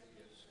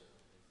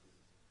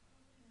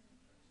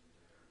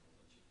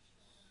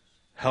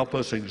 Help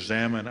us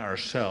examine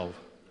ourselves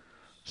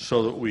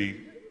so that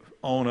we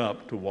own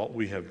up to what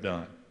we have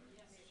done.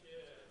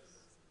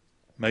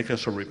 Make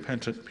us a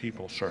repentant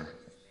people, sir.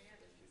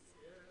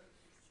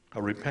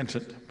 A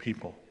repentant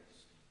people.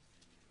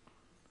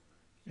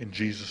 In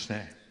Jesus'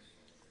 name.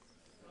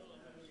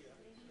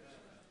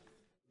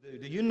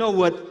 Do you know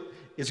what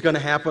is going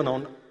to happen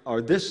on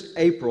this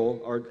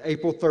April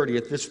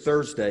 30th, this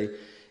Thursday,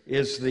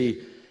 is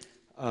the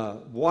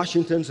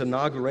Washington's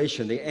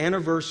inauguration, the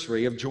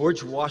anniversary of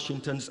George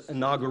Washington's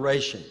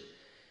inauguration.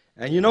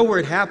 And you know where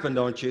it happened,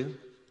 don't you?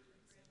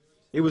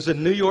 It was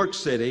in New York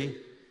City,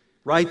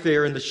 right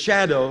there in the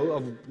shadow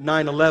of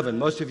 9/11.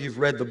 Most of you have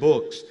read the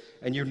books,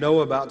 and you know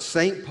about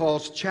St.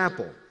 Paul's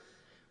Chapel,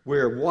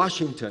 where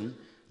Washington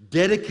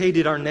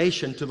dedicated our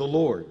nation to the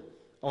Lord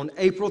on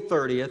April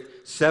 30th,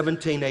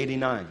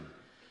 1789.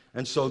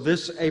 And so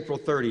this April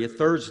 30th,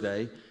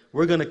 Thursday,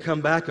 we're going to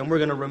come back and we're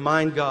going to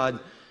remind God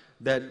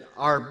that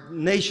our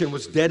nation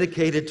was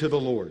dedicated to the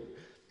Lord.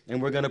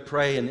 And we're going to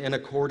pray in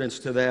accordance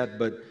to that,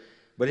 but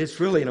it's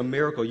really a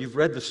miracle. You've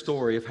read the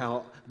story of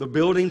how the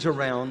buildings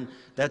around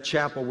that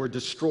chapel were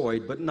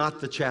destroyed, but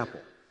not the chapel,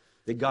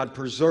 that God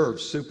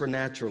preserved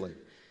supernaturally.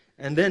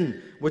 And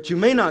then what you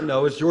may not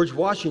know is George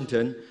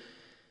Washington,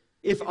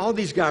 if all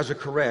these guys are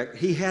correct,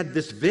 he had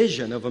this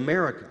vision of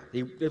America.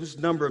 It was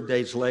a number of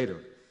days later,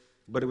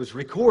 but it was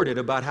recorded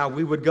about how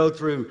we would go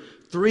through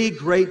 3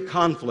 great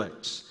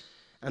conflicts,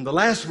 and the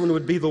last one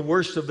would be the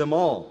worst of them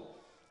all,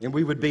 and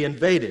we would be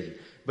invaded.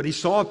 But he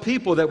saw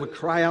people that would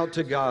cry out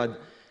to God,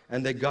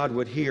 and that God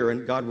would hear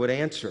and God would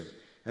answer,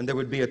 and there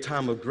would be a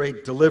time of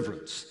great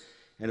deliverance.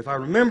 And if I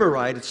remember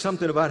right, it's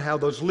something about how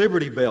those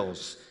Liberty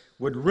Bells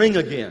would ring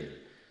again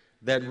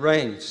that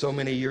rang so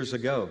many years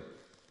ago.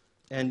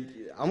 And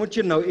I want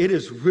you to know it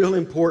is real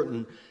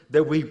important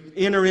that we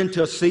enter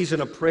into a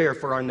season of prayer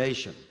for our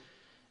nation.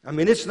 I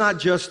mean, it's not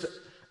just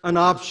an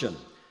option.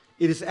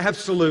 It is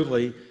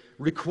absolutely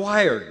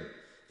required.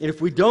 And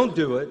if we don't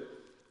do it,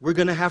 we're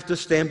going to have to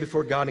stand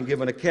before God and give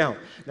an account.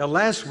 Now,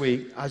 last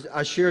week,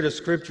 I shared a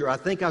scripture. I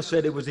think I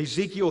said it was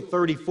Ezekiel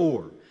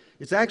 34.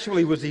 It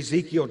actually was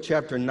Ezekiel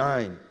chapter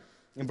 9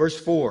 in verse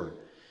 4.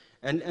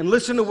 And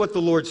listen to what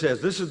the Lord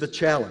says. This is the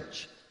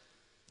challenge.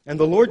 And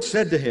the Lord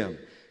said to him,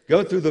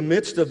 "Go through the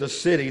midst of the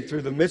city,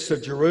 through the midst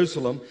of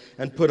Jerusalem,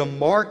 and put a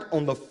mark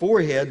on the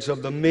foreheads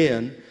of the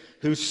men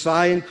who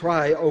sigh and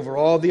cry over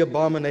all the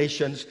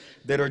abominations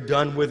that are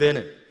done within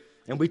it."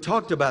 And we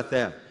talked about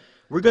that.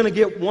 We're going to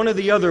get one of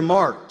the other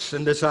marks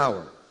in this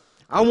hour.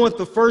 I want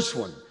the first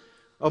one,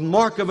 a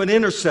mark of an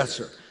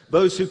intercessor,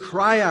 those who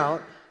cry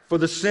out for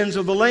the sins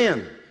of the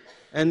land.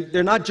 And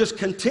they're not just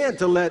content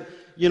to let,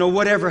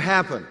 whatever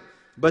happen,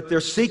 but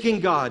they're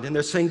seeking God and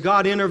they're saying,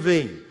 "God,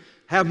 intervene.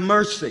 Have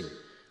mercy.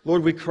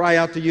 Lord, we cry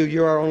out to you.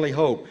 You're our only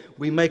hope."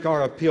 We make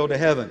our appeal to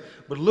heaven.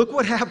 But look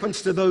what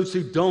happens to those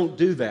who don't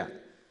do that.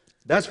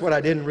 That's what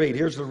I didn't read.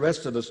 Here's the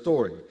rest of the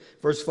story.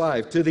 Verse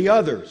 5, "To the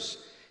others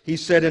he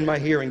said in my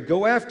hearing,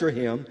 go after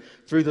him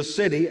through the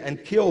city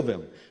and kill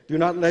them. Do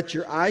not let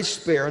your eyes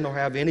spare nor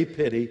have any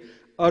pity.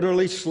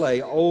 Utterly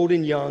slay old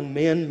and young,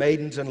 men,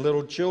 maidens, and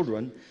little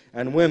children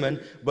and women,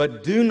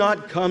 but do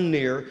not come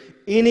near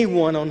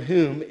anyone on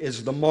whom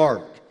is the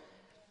mark."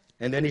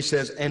 And then he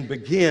says, "And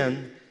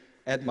begin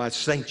at my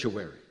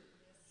sanctuary."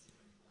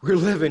 We're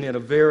living in a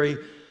very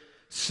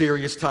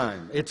serious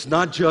time. It's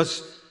not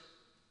just,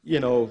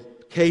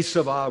 case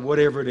of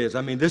whatever it is.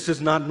 I mean, this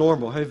is not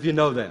normal. How do you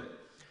know that?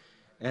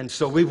 And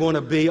so we want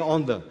to be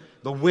on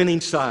the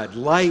winning side.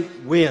 Light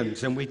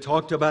wins, and we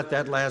talked about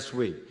that last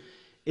week.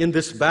 In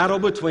this battle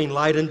between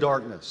light and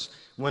darkness,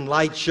 when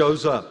light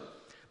shows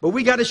up. But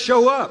we got to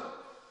show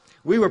up.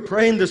 We were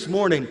praying this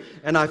morning,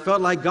 and I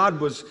felt like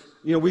God was,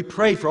 we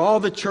prayed for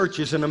all the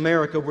churches in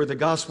America where the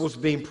gospel's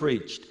being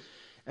preached.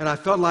 And I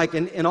felt like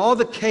in all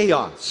the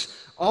chaos,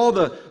 all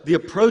the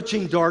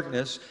approaching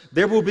darkness,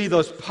 there will be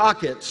those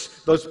pockets,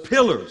 those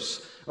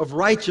pillars of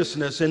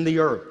righteousness in the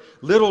earth.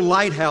 Little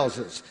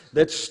lighthouses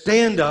that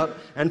stand up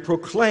and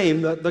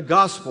proclaim the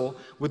gospel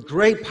with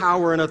great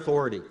power and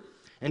authority.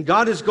 And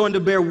God is going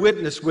to bear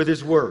witness with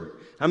His word.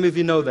 How many of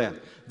you know that?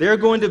 There are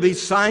going to be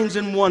signs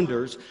and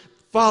wonders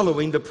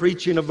following the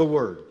preaching of the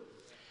word.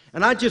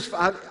 And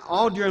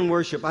all during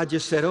worship, I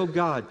just said, "Oh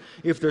God,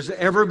 if there's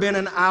ever been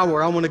an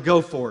hour, I want to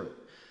go for it.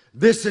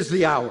 This is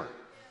the hour.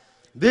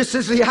 This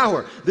is the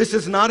hour. This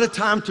is not a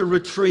time to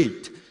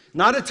retreat,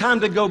 not a time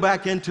to go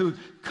back into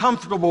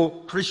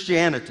comfortable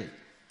Christianity."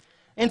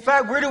 In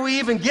fact, where do we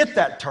even get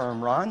that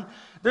term, Ron?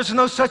 There's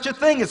no such a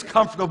thing as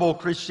comfortable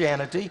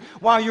Christianity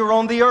while you're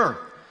on the earth.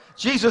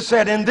 Jesus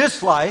said, in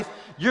this life,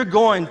 You're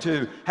going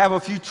to have a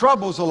few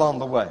troubles along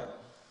the way.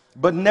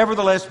 But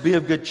nevertheless, be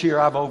of good cheer.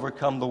 I've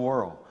overcome the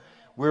world.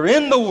 We're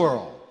in the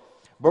world,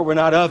 but we're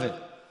not of it.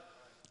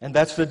 And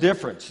that's the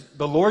difference.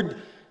 The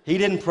Lord, He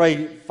didn't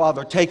pray,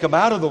 Father, take them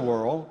out of the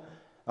world.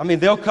 I mean,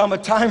 there'll come a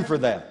time for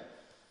that.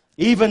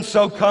 Even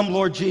so, come,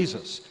 Lord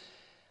Jesus.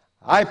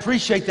 I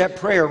appreciate that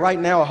prayer right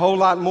now a whole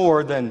lot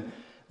more than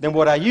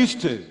what I used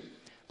to.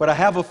 But I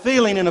have a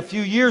feeling in a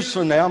few years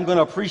from now, I'm going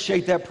to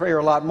appreciate that prayer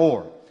a lot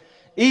more.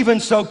 Even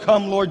so,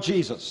 come, Lord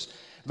Jesus.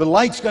 The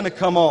light's going to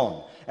come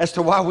on as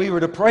to why we were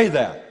to pray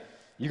that.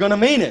 You're going to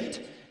mean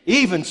it.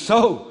 Even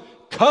so,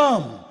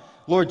 come,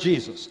 Lord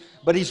Jesus.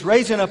 But He's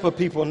raising up a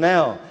people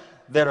now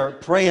that are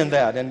praying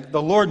that, and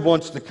the Lord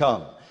wants to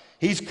come.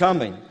 He's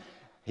coming.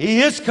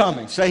 He is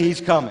coming. Say He's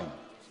coming.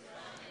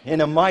 In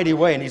a mighty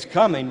way, and He's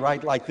coming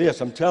right like this.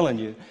 I'm telling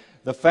you,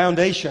 the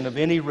foundation of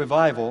any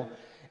revival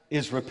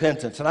is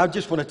repentance. And I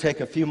just want to take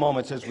a few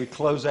moments as we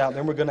close out.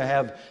 Then we're going to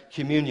have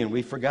communion.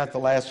 We forgot the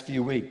last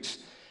few weeks.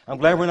 I'm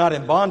glad we're not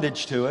in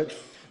bondage to it,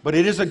 but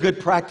it is a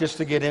good practice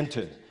to get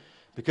into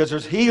because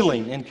there's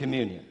healing in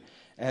communion.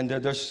 And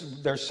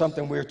there's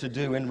something we're to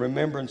do in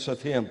remembrance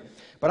of Him.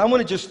 But I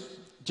want to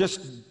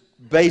just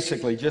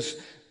basically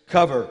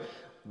cover,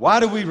 why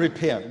do we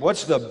repent?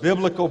 What's the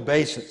biblical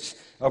basis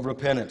of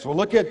repentance? Well,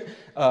 look at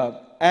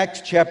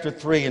Acts chapter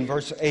 3 and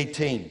verse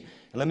 18.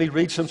 Let me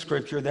read some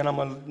scripture, then I'm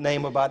going to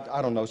name about,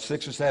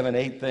 6 or 7,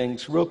 8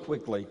 things real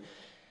quickly.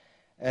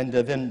 And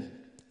then,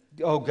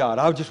 oh God,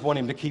 I just want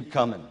Him to keep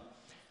coming.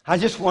 I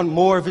just want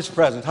more of His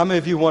presence. How many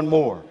of you want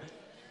more?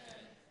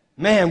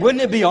 Man,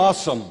 wouldn't it be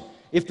awesome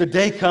if the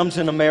day comes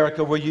in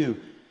America where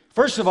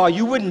first of all,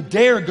 you wouldn't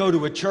dare go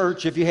to a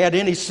church if you had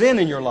any sin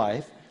in your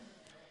life.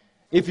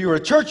 If you were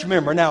a church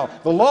member, now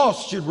the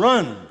lost should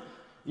run,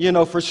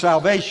 for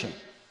salvation.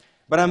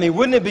 But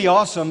wouldn't it be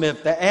awesome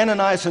if the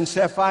Ananias and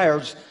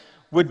Sapphires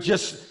would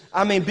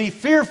be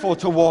fearful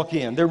to walk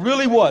in? There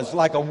really was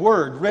like a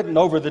word written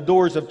over the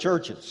doors of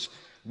churches.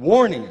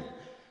 Warning,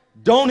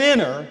 don't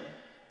enter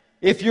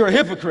if you're a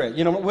hypocrite.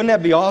 Wouldn't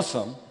that be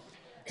awesome?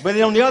 But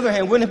on the other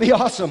hand, wouldn't it be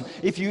awesome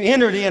if you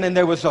entered in and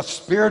there was a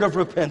spirit of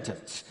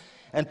repentance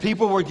and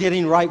people were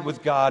getting right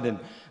with God and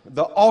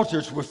the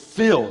altars were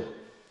filled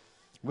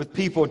with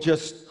people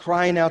just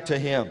crying out to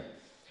Him?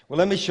 Well,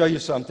 let me show you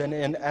something.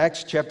 In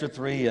Acts chapter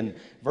 3 and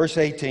verse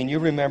 18, you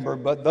remember,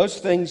 but those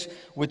things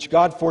which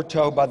God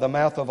foretold by the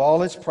mouth of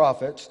all His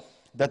prophets,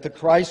 that the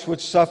Christ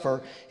would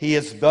suffer, He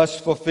is thus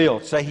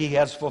fulfilled. Say, He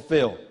has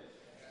fulfilled.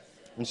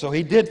 And so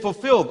He did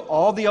fulfill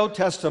all the Old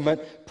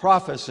Testament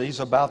prophecies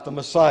about the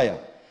Messiah.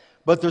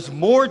 But there's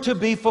more to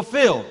be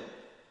fulfilled.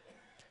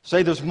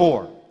 Say, there's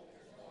more.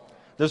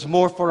 There's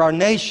more for our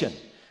nation.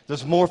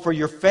 There's more for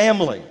your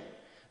family.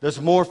 There's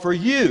more for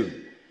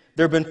you.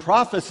 There have been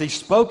prophecies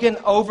spoken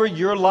over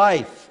your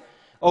life,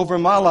 over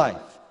my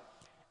life.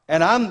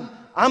 And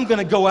I'm going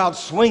to go out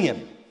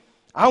swinging.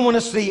 I want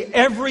to see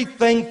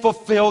everything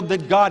fulfilled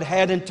that God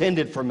had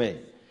intended for me.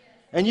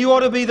 And you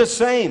ought to be the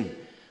same.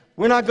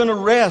 We're not going to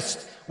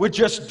rest with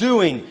just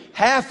doing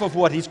half of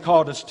what He's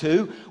called us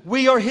to.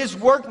 We are His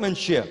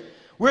workmanship.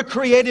 We're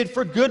created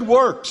for good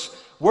works,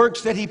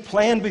 works that He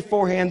planned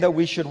beforehand that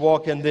we should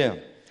walk in them.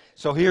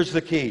 So here's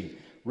the key.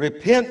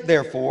 Repent,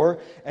 therefore,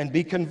 and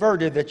be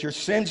converted, that your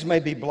sins may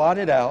be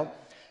blotted out,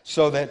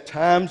 so that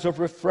times of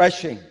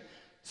refreshing,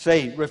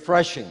 say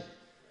refreshing,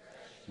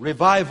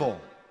 revival,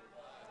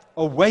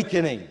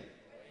 awakening.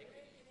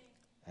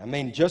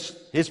 Just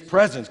His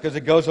presence, because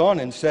it goes on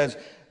and says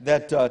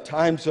that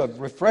times of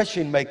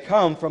refreshing may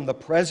come from the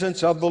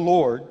presence of the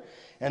Lord,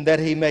 and that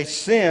He may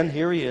send,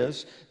 here He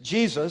is,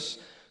 Jesus,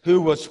 who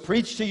was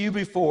preached to you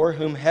before,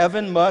 whom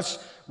heaven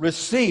must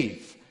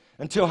receive.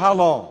 Until how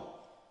long?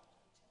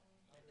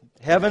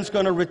 Heaven's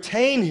going to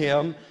retain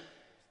Him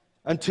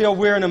until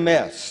we're in a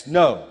mess.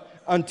 No,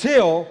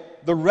 until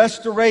the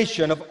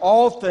restoration of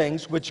all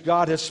things which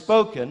God has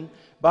spoken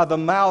by the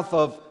mouth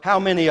of how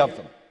many of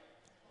them?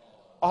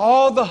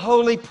 All the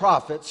holy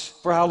prophets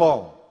for how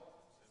long?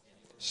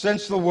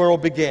 Since the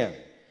world began.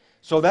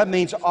 So that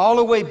means all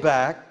the way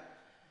back,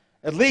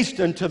 at least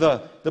into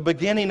the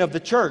beginning of the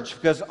church,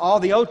 because all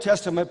the Old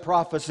Testament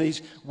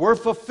prophecies were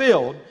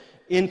fulfilled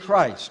in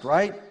Christ,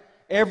 right?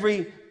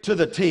 Every to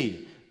the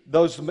T.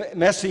 Those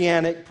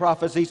messianic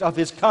prophecies of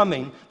His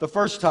coming the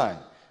first time.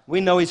 We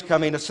know He's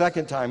coming a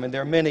second time, and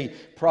there are many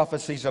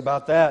prophecies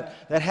about that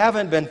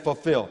haven't been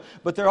fulfilled.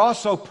 But there are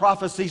also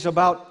prophecies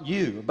about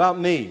you, about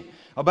me,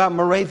 about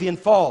Moravian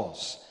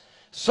Falls.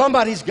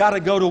 Somebody's got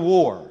to go to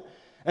war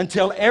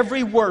until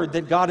every word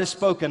that God has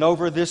spoken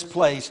over this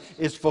place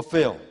is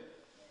fulfilled.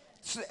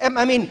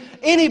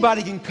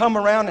 Anybody can come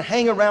around and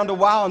hang around a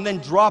while and then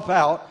drop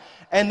out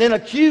and then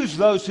accuse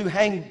those who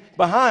hang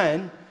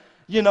behind,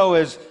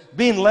 as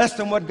being less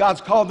than what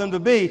God's called them to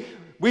be.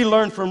 We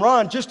learned from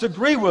Ron, just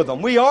agree with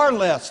them. We are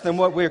less than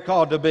what we're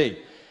called to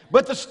be.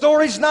 But the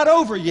story's not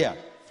over yet.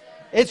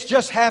 It's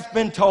just half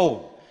been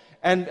told.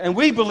 And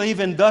we believe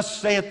in thus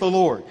saith the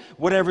Lord.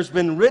 Whatever's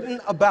been written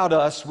about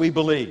us, we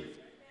believe.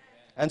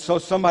 And so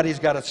somebody's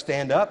got to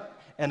stand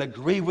up and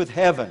agree with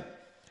heaven.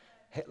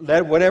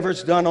 Let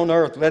whatever's done on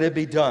earth, let it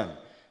be done.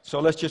 So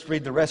let's just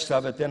read the rest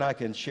of it, then I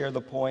can share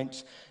the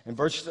points. And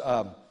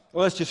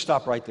let's just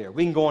stop right there.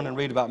 We can go on and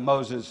read about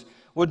Moses.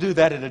 We'll do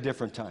that at a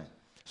different time.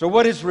 So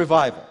what is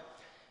revival?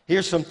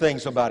 Here's some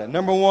things about it.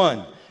 Number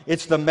one,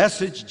 it's the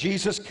message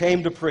Jesus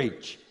came to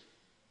preach.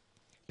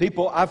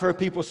 I've heard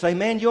people say,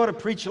 man, you ought to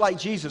preach like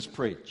Jesus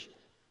preached.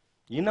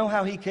 You know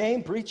how he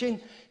came preaching?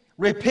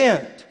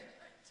 Repent.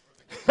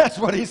 That's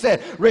what he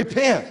said.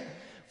 Repent,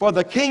 for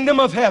the kingdom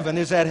of heaven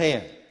is at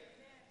hand.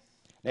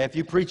 Now, if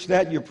you preach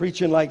that, you're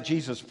preaching like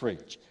Jesus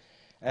preached.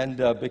 And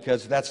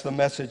because that's the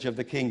message of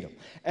the kingdom.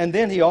 And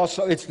then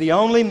it's the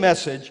only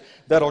message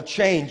that'll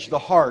change the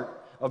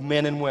heart of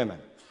men and women.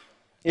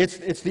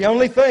 It's the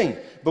only thing.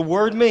 The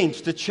word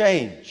means to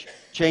change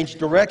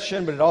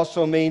direction, but it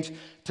also means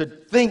to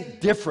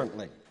think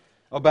differently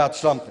about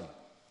something,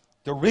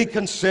 to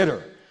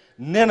reconsider.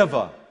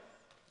 Nineveh,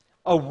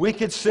 a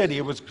wicked city.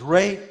 It was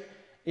great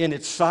in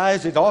its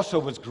size. It also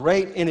was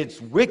great in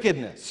its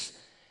wickedness.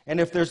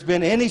 And if there's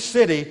been any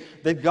city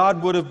that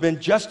God would have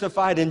been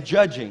justified in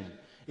judging,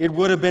 it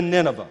would have been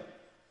Nineveh.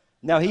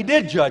 Now, he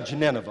did judge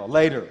Nineveh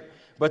later,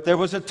 but there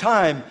was a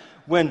time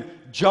when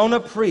Jonah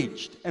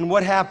preached, and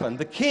what happened?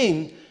 The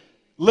king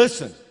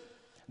listened.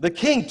 The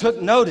king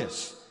took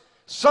notice.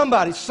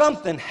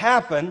 Something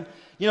happened.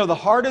 You know, the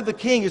heart of the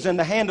king is in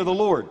the hand of the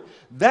Lord.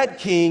 That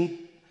king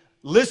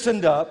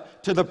listened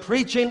up to the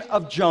preaching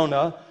of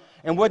Jonah,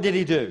 and what did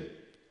he do?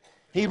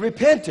 He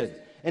repented,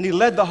 and he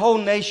led the whole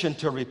nation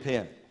to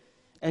repent.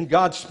 And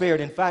God spared.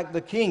 In fact,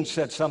 the king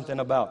said something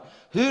about,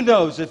 who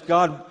knows if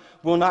God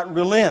will not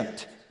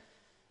relent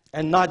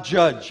and not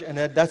judge. And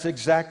that's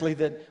exactly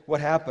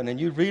what happened. And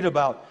you read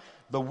about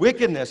the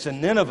wickedness in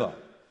Nineveh.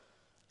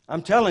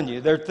 I'm telling you,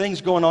 there are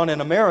things going on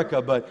in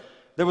America, but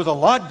there was a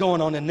lot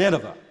going on in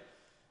Nineveh.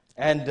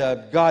 And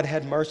God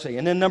had mercy.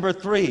 And then number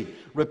 3,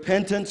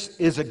 repentance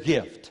is a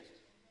gift.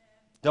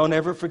 Don't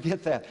ever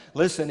forget that.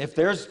 Listen,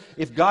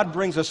 if God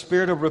brings a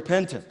spirit of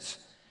repentance,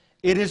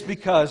 it is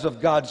because of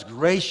God's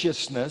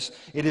graciousness.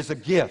 It is a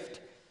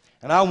gift.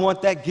 And I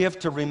want that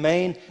gift to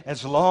remain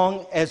as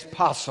long as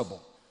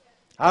possible.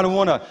 I don't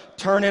want to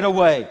turn it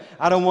away.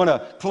 I don't want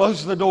to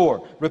close the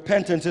door.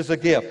 Repentance is a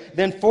gift.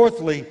 Then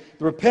fourthly,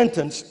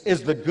 repentance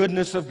is the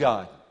goodness of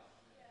God.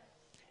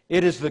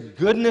 It is the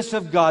goodness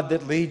of God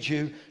that leads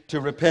you to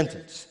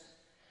repentance.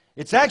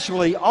 It's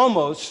actually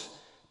almost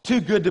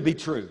too good to be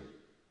true.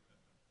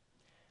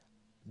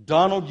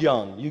 Donald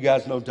Young, you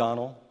guys know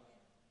Donald.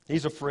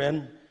 He's a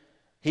friend.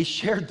 He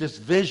shared this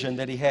vision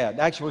that he had.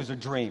 Actually, it was a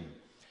dream.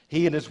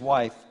 He and his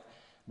wife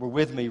were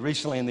with me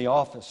recently in the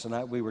office,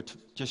 and we were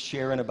just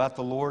sharing about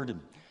the Lord.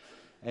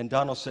 And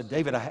Donald said,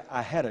 David,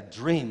 I had a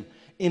dream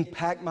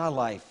impact my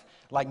life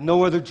like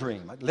no other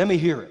dream. Let me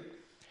hear it.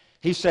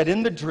 He said,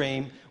 in the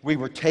dream, we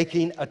were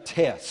taking a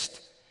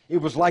test. It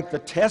was like the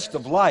test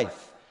of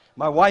life,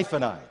 my wife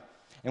and I.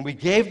 And we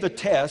gave the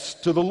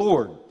test to the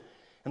Lord.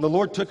 And the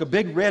Lord took a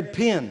big red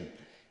pen,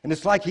 and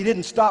it's like he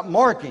didn't stop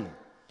marking.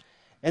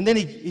 And then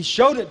he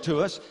showed it to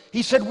us.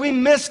 He said, we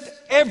missed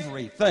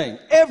everything.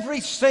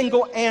 Every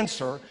single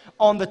answer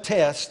on the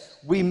test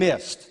we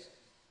missed.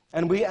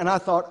 And I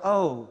thought,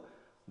 oh,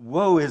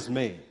 woe is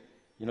me.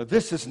 You know,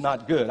 this is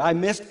not good. I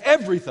missed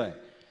everything.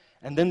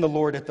 And then the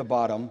Lord at the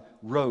bottom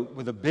wrote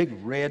with a big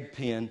red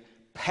pen,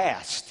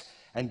 passed,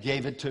 and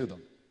gave it to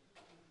them.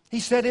 He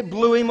said it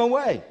blew him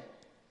away.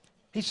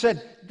 He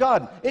said,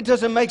 God, it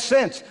doesn't make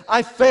sense.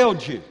 I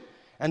failed you.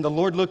 And the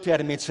Lord looked at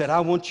him and said,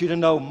 I want you to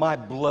know my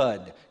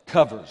blood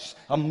covers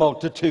a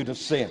multitude of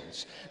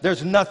sins.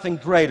 There's nothing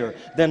greater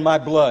than my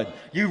blood.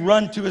 You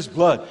run to his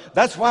blood.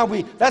 That's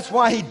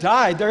why he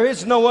died. There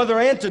is no other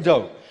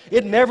antidote.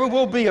 It never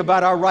will be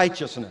about our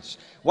righteousness.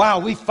 Wow,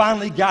 we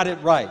finally got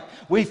it right.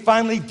 We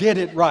finally did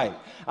it right.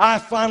 I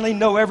finally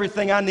know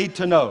everything I need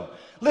to know.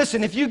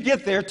 Listen, if you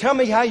get there, tell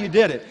me how you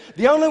did it.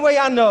 The only way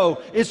I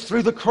know is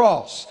through the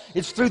cross.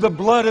 It's through the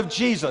blood of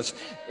Jesus.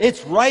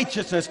 It's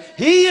righteousness.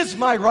 He is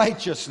my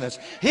righteousness.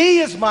 He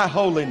is my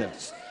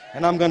holiness.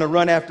 And I'm going to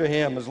run after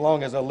him as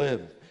long as I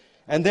live.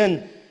 And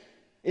then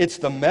it's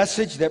the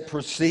message that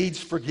precedes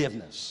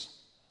forgiveness.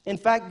 In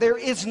fact, there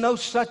is no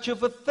such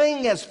of a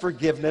thing as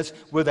forgiveness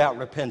without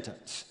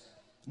repentance.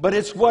 But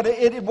it's what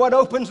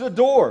opens the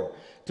door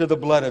to the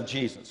blood of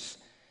Jesus.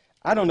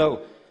 I don't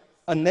know.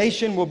 A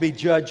nation will be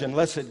judged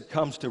unless it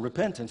comes to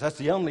repentance. That's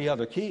the only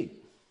other key.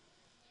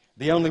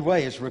 The only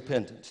way is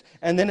repentance.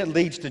 And then it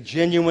leads to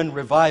genuine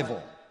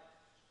revival.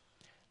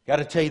 Got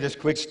to tell you this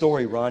quick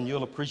story, Ron.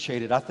 You'll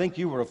appreciate it. I think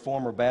you were a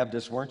former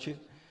Baptist, weren't you?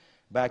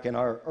 Back in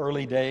our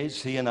early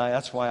days, he and I,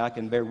 that's why I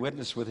can bear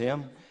witness with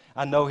him.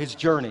 I know his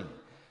journey.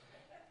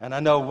 And I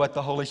know what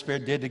the Holy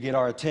Spirit did to get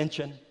our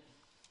attention.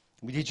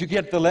 Did you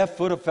get the left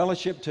foot of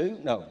fellowship too?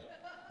 No.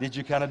 Did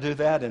you kind of do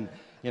that? And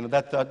you know,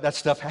 that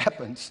stuff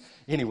happens.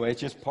 Anyway,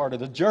 it's just part of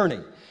the journey.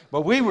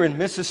 But we were in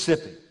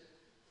Mississippi.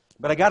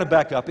 But I got to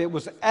back up. It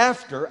was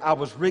after I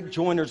was Rick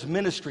Joyner's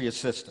ministry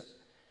assistant.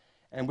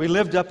 And we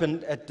lived up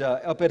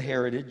at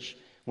Heritage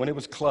when it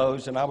was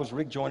closed, and I was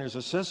Rick Joyner's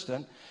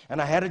assistant. And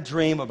I had a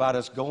dream about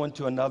us going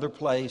to another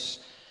place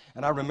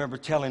And I remember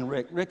telling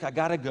Rick, I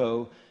got to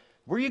go.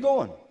 Where are you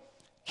going?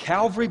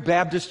 Calvary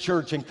Baptist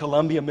Church in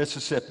Columbia,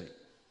 Mississippi.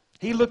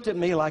 He looked at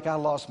me like I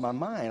lost my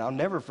mind. I'll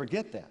never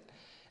forget that.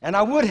 And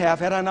I would have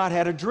had I not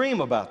had a dream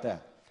about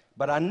that.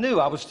 But I knew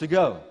I was to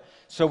go.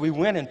 So we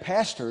went and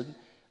pastored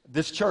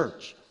this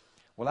church.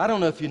 Well, I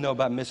don't know if you know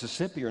about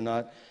Mississippi or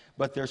not,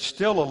 but there's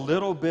still a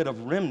little bit of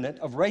remnant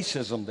of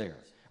racism there.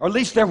 Or at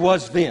least there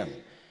was then.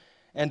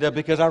 And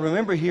because I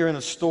remember hearing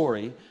a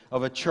story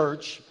of a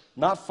church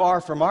not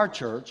far from our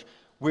church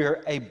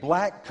where a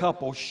black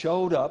couple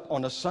showed up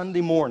on a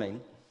Sunday morning,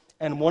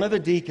 and one of the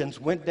deacons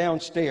went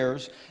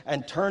downstairs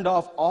and turned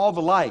off all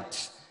the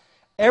lights.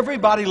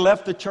 Everybody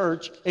left the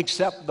church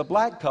except the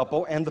black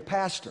couple and the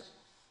pastor.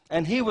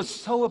 And he was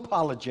so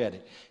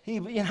apologetic.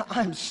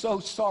 I'm so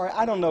sorry.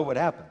 I don't know what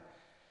happened.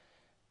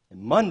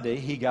 And Monday,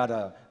 he got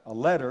a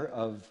letter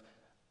of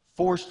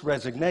forced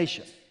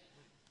resignation.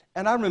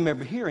 And I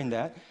remember hearing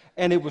that.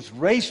 And it was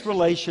Race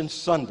Relations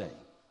Sunday.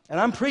 And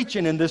I'm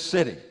preaching in this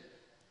city.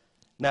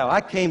 Now,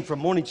 I came from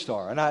Morning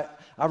Star, and I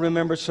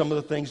remember some of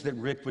the things that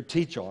Rick would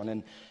teach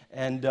on.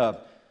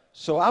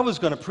 So I was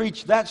going to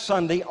preach that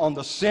Sunday on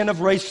the sin of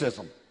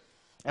racism.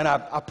 And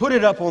I put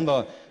it up on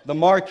the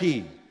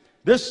marquee.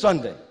 This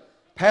Sunday,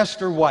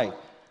 Pastor White,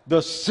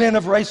 the sin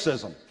of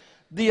racism.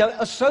 The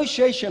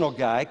associational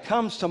guy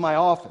comes to my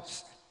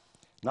office,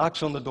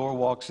 knocks on the door,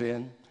 walks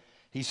in.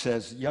 He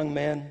says, "Young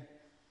man,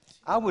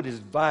 I would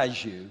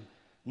advise you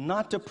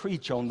not to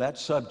preach on that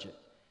subject.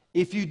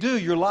 If you do,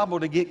 you're liable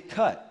to get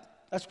cut."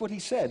 That's what he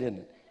said, isn't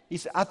it? He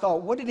said, I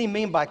thought, what did he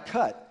mean by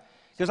cut?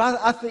 Because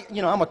I think,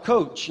 I'm a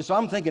coach, so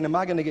I'm thinking, am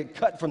I going to get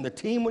cut from the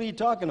team? What are you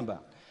talking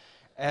about?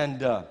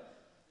 And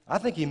I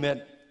think he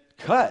meant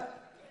cut.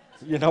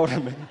 You know what I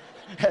mean?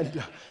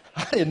 And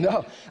I didn't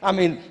know. I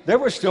mean, there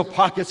were still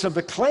pockets of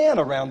the Klan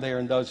around there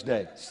in those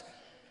days.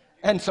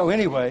 And so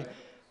anyway,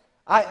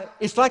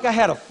 it's like I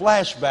had a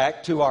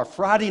flashback to our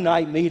Friday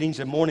night meetings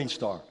in Morning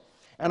Star.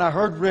 And I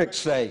heard Rick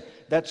say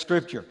that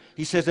scripture.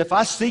 He says, if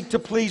I seek to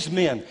please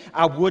men,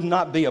 I would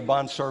not be a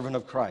bondservant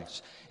of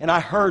Christ. And I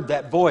heard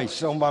that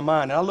voice on my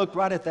mind. And I looked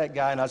right at that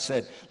guy and I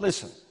said,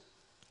 listen,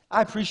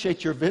 I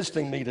appreciate your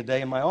visiting me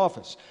today in my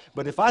office.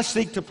 But if I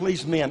seek to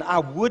please men, I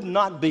would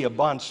not be a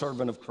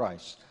bondservant of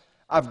Christ.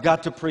 I've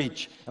got to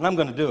preach, and I'm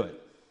going to do it.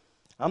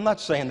 I'm not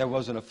saying there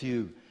wasn't a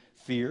few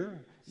fear,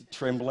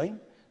 trembling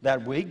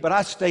that week, but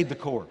I stayed the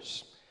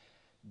course.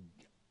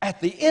 At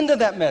the end of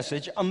that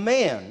message, a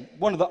man,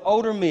 one of the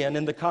older men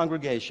in the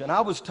congregation,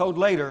 I was told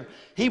later,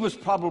 he was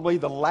probably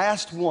the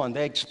last one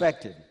they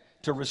expected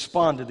to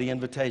respond to the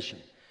invitation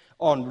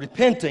on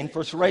repenting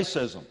for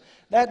racism.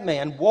 That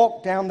man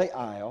walked down the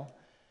aisle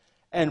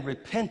and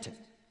repented.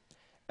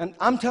 And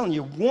I'm telling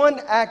you, one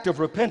act of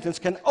repentance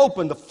can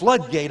open the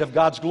floodgate of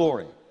God's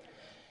glory.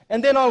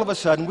 And then all of a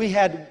sudden, we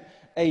had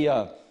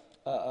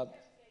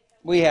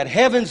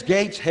Heaven's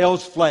Gates,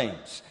 Hell's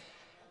Flames.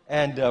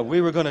 And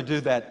we were going to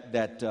do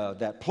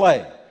that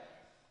play.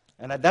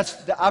 And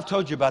I've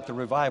told you about the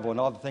revival and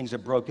all the things that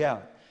broke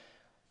out.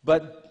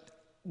 But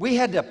we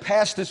had to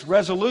pass this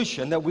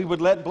resolution that we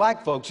would let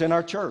black folks in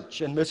our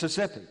church in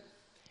Mississippi.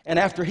 And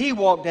after he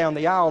walked down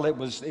the aisle, it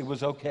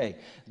was okay.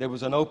 There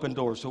was an open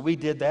door. So we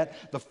did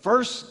that. The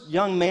first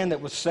young man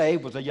that was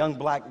saved was a young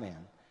black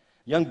man.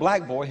 Young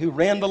black boy who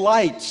ran the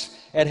lights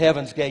at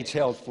Heaven's Gates,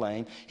 Hell's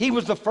Flame. He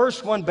was the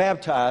first one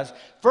baptized,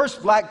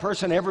 first black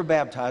person ever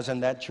baptized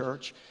in that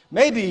church.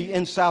 Maybe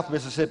in South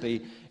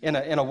Mississippi in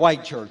a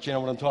white church, you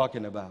know what I'm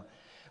talking about.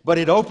 But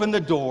it opened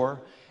the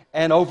door,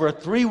 and over a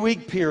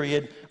 3-week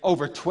period,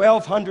 over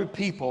 1,200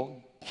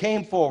 people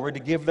came forward to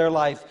give their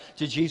life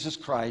to Jesus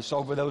Christ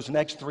over those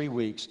next 3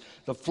 weeks.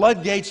 The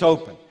floodgates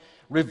opened.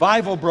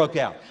 Revival broke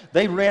out.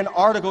 They ran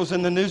articles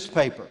in the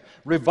newspaper.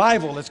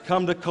 Revival has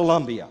come to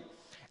Columbia.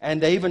 And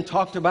they even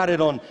talked about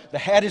it on the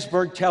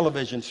Hattiesburg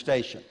television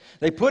station.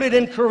 They put it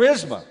in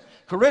Charisma.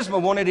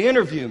 Charisma wanted to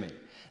interview me.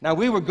 Now,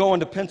 we were going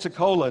to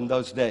Pensacola in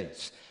those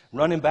days,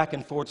 running back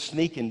and forth,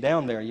 sneaking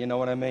down there, you know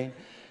what I mean?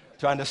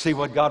 Trying to see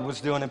what God was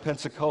doing in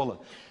Pensacola.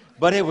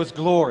 But it was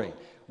glory.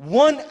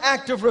 One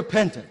act of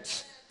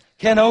repentance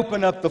can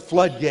open up the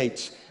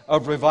floodgates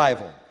of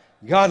revival.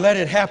 God, let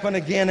it happen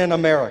again in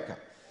America.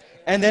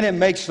 And then it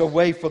makes the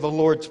way for the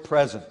Lord's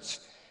presence.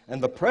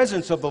 And the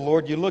presence of the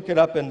Lord, you look it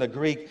up in the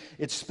Greek,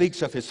 it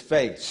speaks of His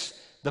face,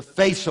 the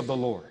face of the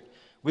Lord.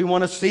 We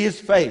want to see His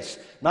face,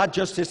 not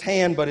just His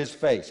hand, but His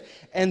face.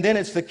 And then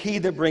it's the key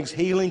that brings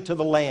healing to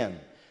the land.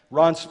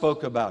 Ron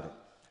spoke about it.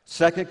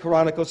 2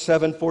 Chronicles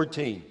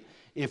 7:14.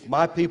 If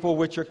my people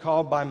which are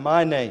called by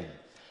my name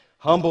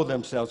humble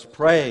themselves,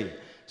 pray,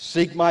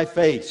 seek my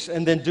face,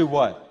 and then do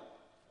what?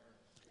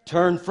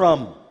 Turn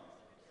from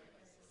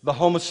the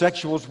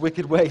homosexuals'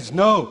 wicked ways.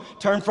 No,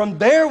 turn from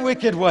their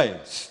wicked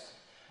ways.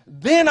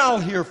 Then I'll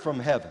hear from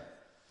heaven,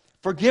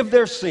 forgive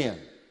their sin,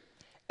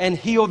 and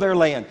heal their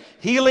land.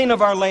 Healing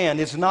of our land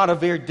is not a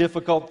very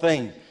difficult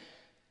thing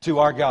to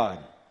our God.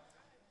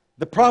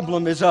 The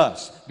problem is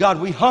us. God,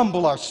 we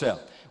humble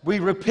ourselves. We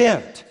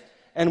repent,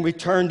 and we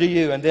turn to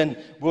you, and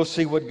then we'll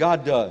see what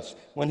God does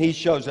when He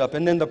shows up.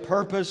 And then the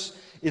purpose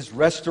is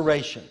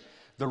restoration.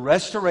 the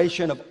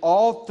restoration of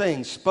all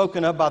things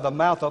spoken of by the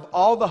mouth of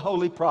all the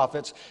holy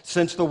prophets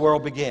since the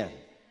world began.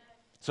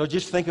 So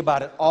just think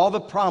about it. All the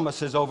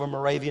promises over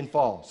Moravian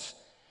Falls,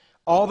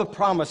 all the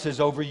promises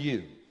over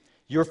you,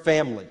 your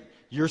family,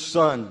 your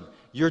son,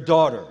 your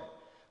daughter.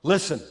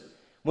 Listen,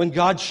 when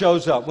God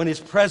shows up, when His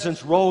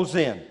presence rolls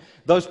in,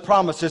 those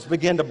promises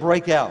begin to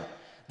break out.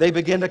 They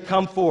begin to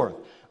come forth.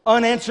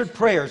 Unanswered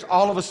prayers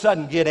all of a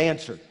sudden get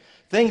answered.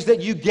 Things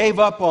that you gave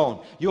up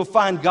on, you'll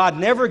find God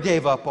never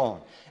gave up on.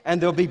 And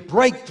there'll be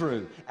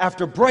breakthrough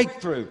after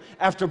breakthrough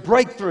after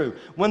breakthrough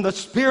when the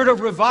spirit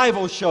of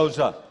revival shows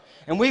up.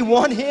 And we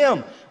want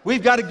Him.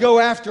 We've got to go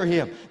after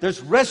Him.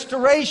 There's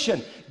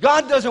restoration.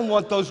 God doesn't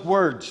want those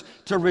words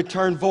to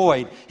return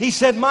void. He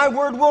said, my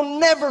word will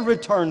never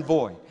return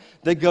void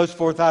that goes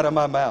forth out of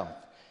my mouth.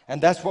 And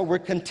that's what we're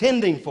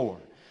contending for.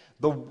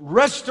 The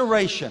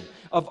restoration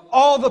of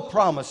all the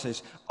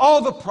promises,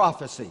 all the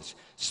prophecies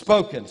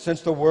spoken since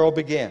the world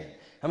began.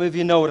 How many of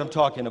you know what I'm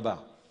talking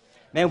about?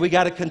 Man, we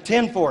got to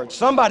contend for it.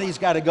 Somebody's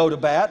got to go to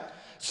bat.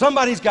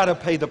 Somebody's got to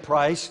pay the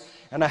price.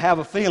 And I have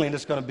a feeling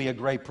it's going to be a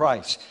great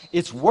price.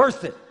 It's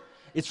worth it.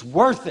 It's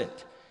worth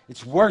it.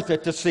 It's worth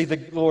it to see the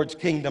Lord's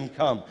kingdom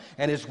come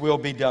and His will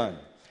be done.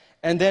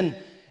 And then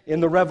in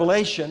the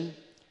Revelation,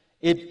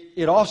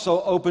 it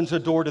also opens a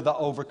door to the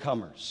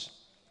overcomers.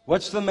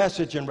 What's the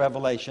message in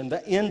Revelation?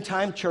 The end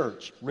time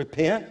church.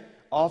 Repent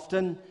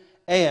often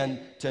and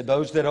to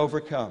those that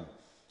overcome.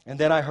 And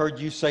then I heard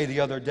you say the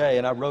other day,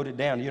 and I wrote it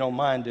down. You don't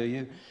mind, do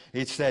you?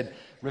 It said,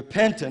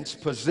 repentance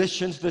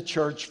positions the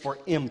church for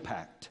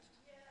impact.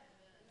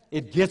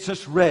 It gets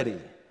us ready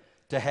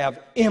to have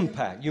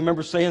impact. You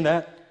remember saying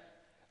that?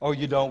 Oh,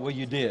 you don't? Well,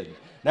 you did.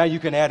 Now you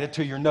can add it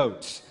to your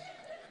notes.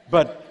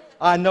 But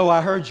I know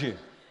I heard you.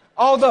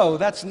 Although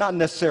that's not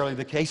necessarily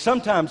the case.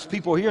 Sometimes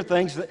people hear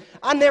things that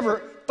I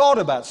never thought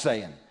about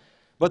saying.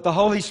 But the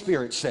Holy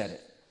Spirit said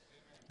it.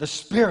 The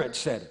Spirit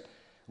said it.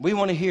 We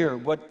want to hear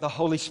what the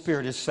Holy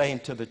Spirit is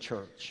saying to the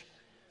church.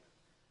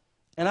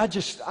 And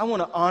I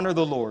want to honor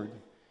the Lord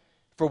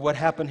for what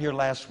happened here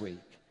last week.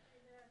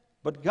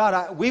 But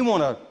God, we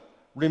want to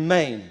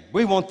remain.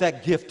 We want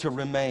that gift to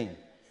remain.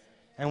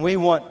 And we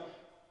want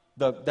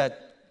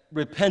that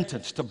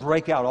repentance to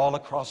break out all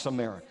across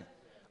America,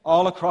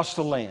 all across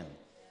the land.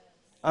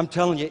 I'm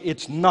telling you,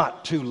 it's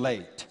not too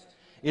late.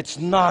 It's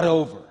not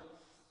over.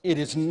 It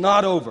is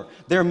not over.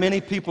 There are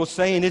many people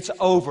saying it's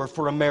over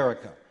for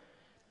America.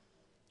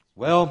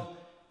 Well,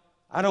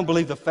 I don't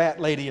believe the fat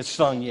lady has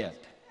sung yet.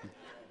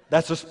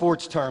 That's a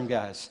sports term,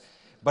 guys.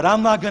 But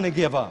I'm not going to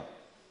give up.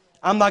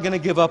 I'm not going to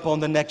give up on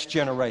the next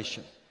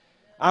generation.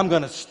 I'm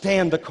going to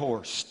stand the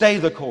course, stay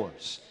the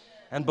course,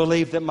 and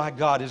believe that my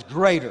God is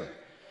greater.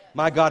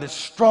 My God is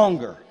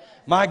stronger.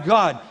 My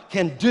God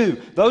can do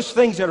those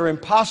things that are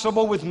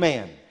impossible with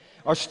man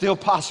are still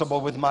possible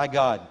with my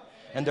God.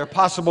 And they're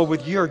possible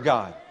with your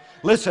God.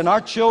 Listen,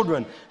 our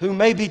children who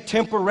may be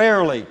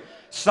temporarily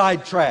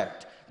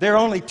sidetracked, they're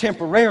only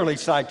temporarily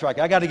sidetracked.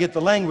 I got to get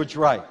the language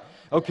right.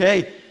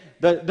 Okay?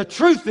 The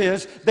truth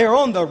is they're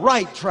on the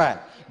right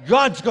track.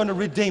 God's going to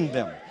redeem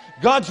them.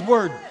 God's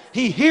Word,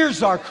 He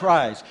hears our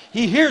cries.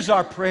 He hears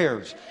our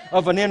prayers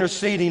of an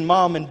interceding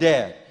mom and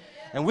dad.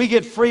 And we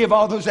get free of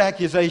all those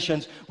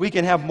accusations, we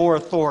can have more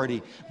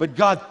authority. But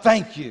God,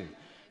 thank you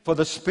for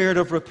the spirit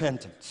of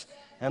repentance.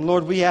 And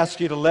Lord, we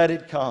ask you to let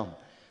it come.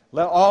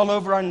 Let all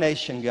over our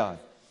nation, God.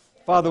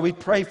 Father, we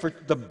pray for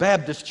the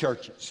Baptist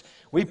churches.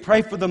 We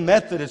pray for the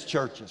Methodist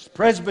churches,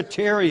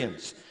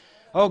 Presbyterians.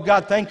 Oh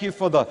God, thank you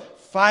for the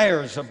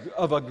fires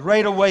of a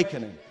great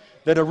awakening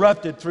that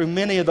erupted through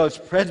many of those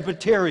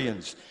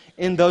Presbyterians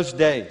in those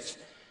days.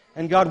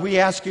 And God, we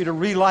ask you to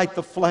relight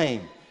the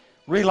flame.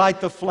 Relight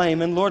the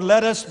flame. And Lord,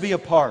 let us be a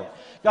part.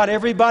 God,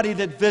 everybody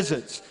that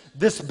visits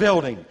this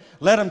building,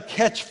 let them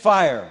catch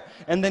fire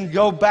and then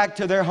go back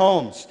to their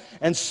homes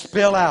and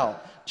spill out.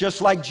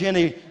 Just like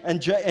Jenny and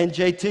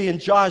JT and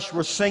Josh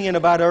were singing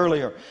about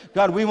earlier.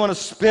 God, we want to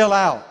spill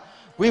out.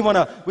 We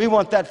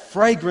want that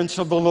fragrance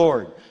of the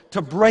Lord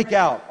to break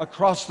out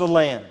across the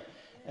land.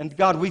 And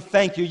God, we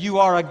thank you. You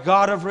are a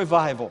God of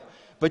revival,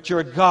 but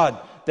you're a God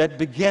that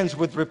begins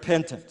with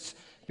repentance.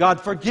 God,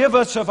 forgive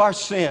us of our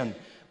sin.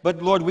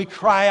 But Lord, we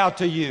cry out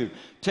to you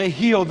to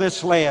heal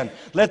this land.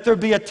 Let there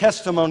be a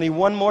testimony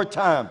one more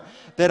time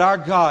that our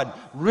God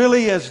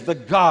really is the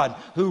God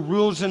who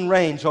rules and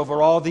reigns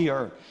over all the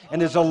earth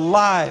and is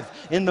alive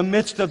in the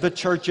midst of the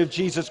church of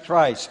Jesus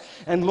Christ.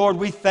 And Lord,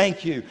 we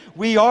thank you.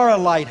 We are a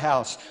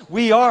lighthouse.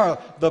 We are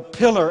the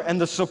pillar and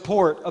the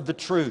support of the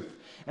truth.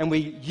 And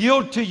we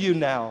yield to you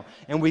now.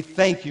 And we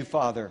thank you,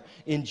 Father,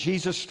 in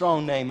Jesus'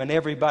 strong name. And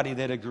everybody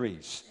that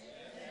agrees,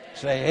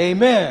 say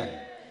amen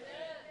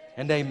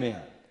and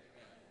amen.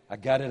 I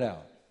got it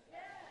out.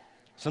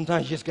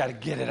 Sometimes you just got to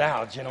get it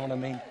out, you know what I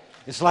mean?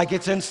 It's like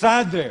it's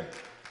inside there.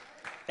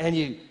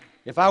 And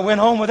if I went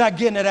home without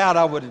getting it out,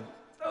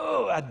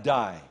 I'd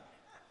die.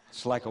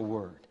 It's like a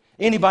word.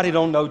 Anybody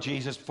don't know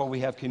Jesus before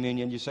we have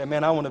communion? You say,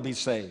 man, I want to be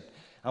saved.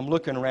 I'm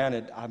looking around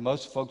at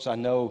most folks I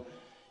know.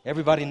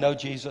 Everybody know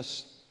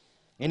Jesus?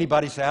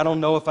 Anybody say, I don't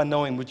know if I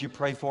know Him. Would you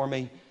pray for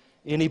me?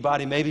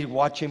 Anybody maybe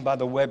watching by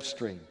the web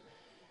stream,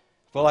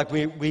 feel like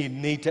we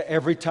need to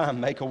every time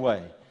make a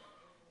way.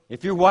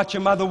 If you're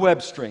watching by the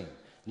web stream,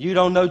 you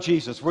don't know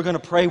Jesus, we're going to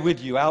pray with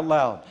you out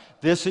loud.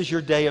 This is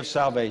your day of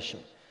salvation.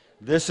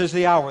 This is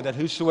the hour that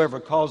whosoever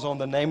calls on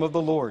the name of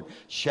the Lord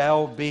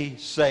shall be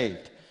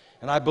saved.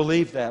 And I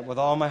believe that with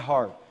all my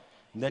heart,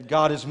 that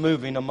God is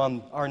moving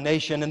among our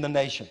nation and the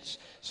nations.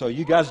 So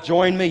you guys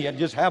join me and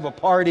just have a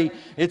party.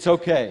 It's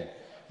okay.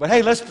 But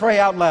hey, let's pray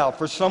out loud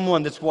for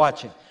someone that's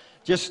watching.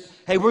 Just,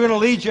 hey, we're going to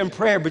lead you in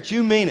prayer, but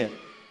you mean it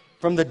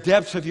from the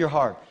depths of your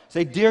heart.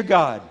 Say, dear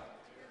God,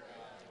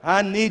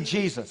 I need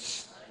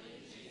Jesus.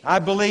 I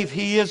believe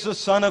He is the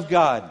Son of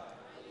God,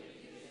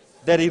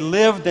 that He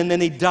lived and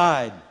then He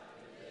died,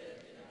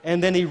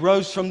 and then He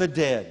rose from the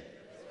dead.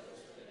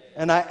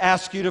 And I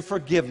ask you to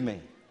forgive me.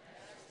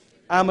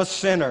 I'm a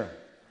sinner.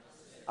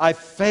 I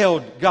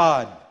failed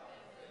God.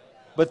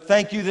 But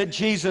thank you that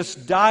Jesus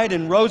died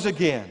and rose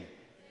again.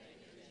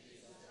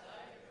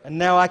 And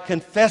now I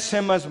confess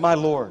Him as my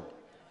Lord.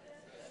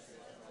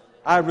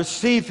 I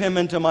receive Him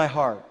into my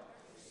heart.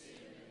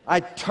 I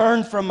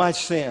turn from my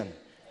sin.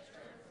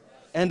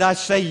 And I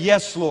say,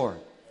 yes, Lord.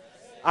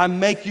 I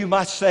make you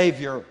my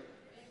Savior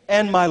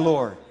and my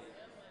Lord.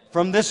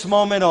 From this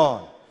moment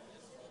on,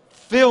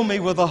 fill me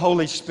with the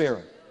Holy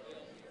Spirit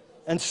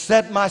and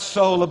set my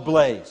soul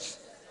ablaze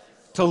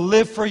to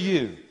live for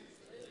you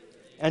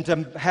and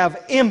to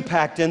have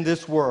impact in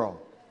this world.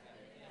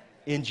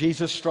 In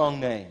Jesus' strong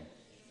name,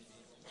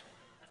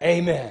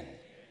 amen.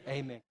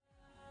 Amen.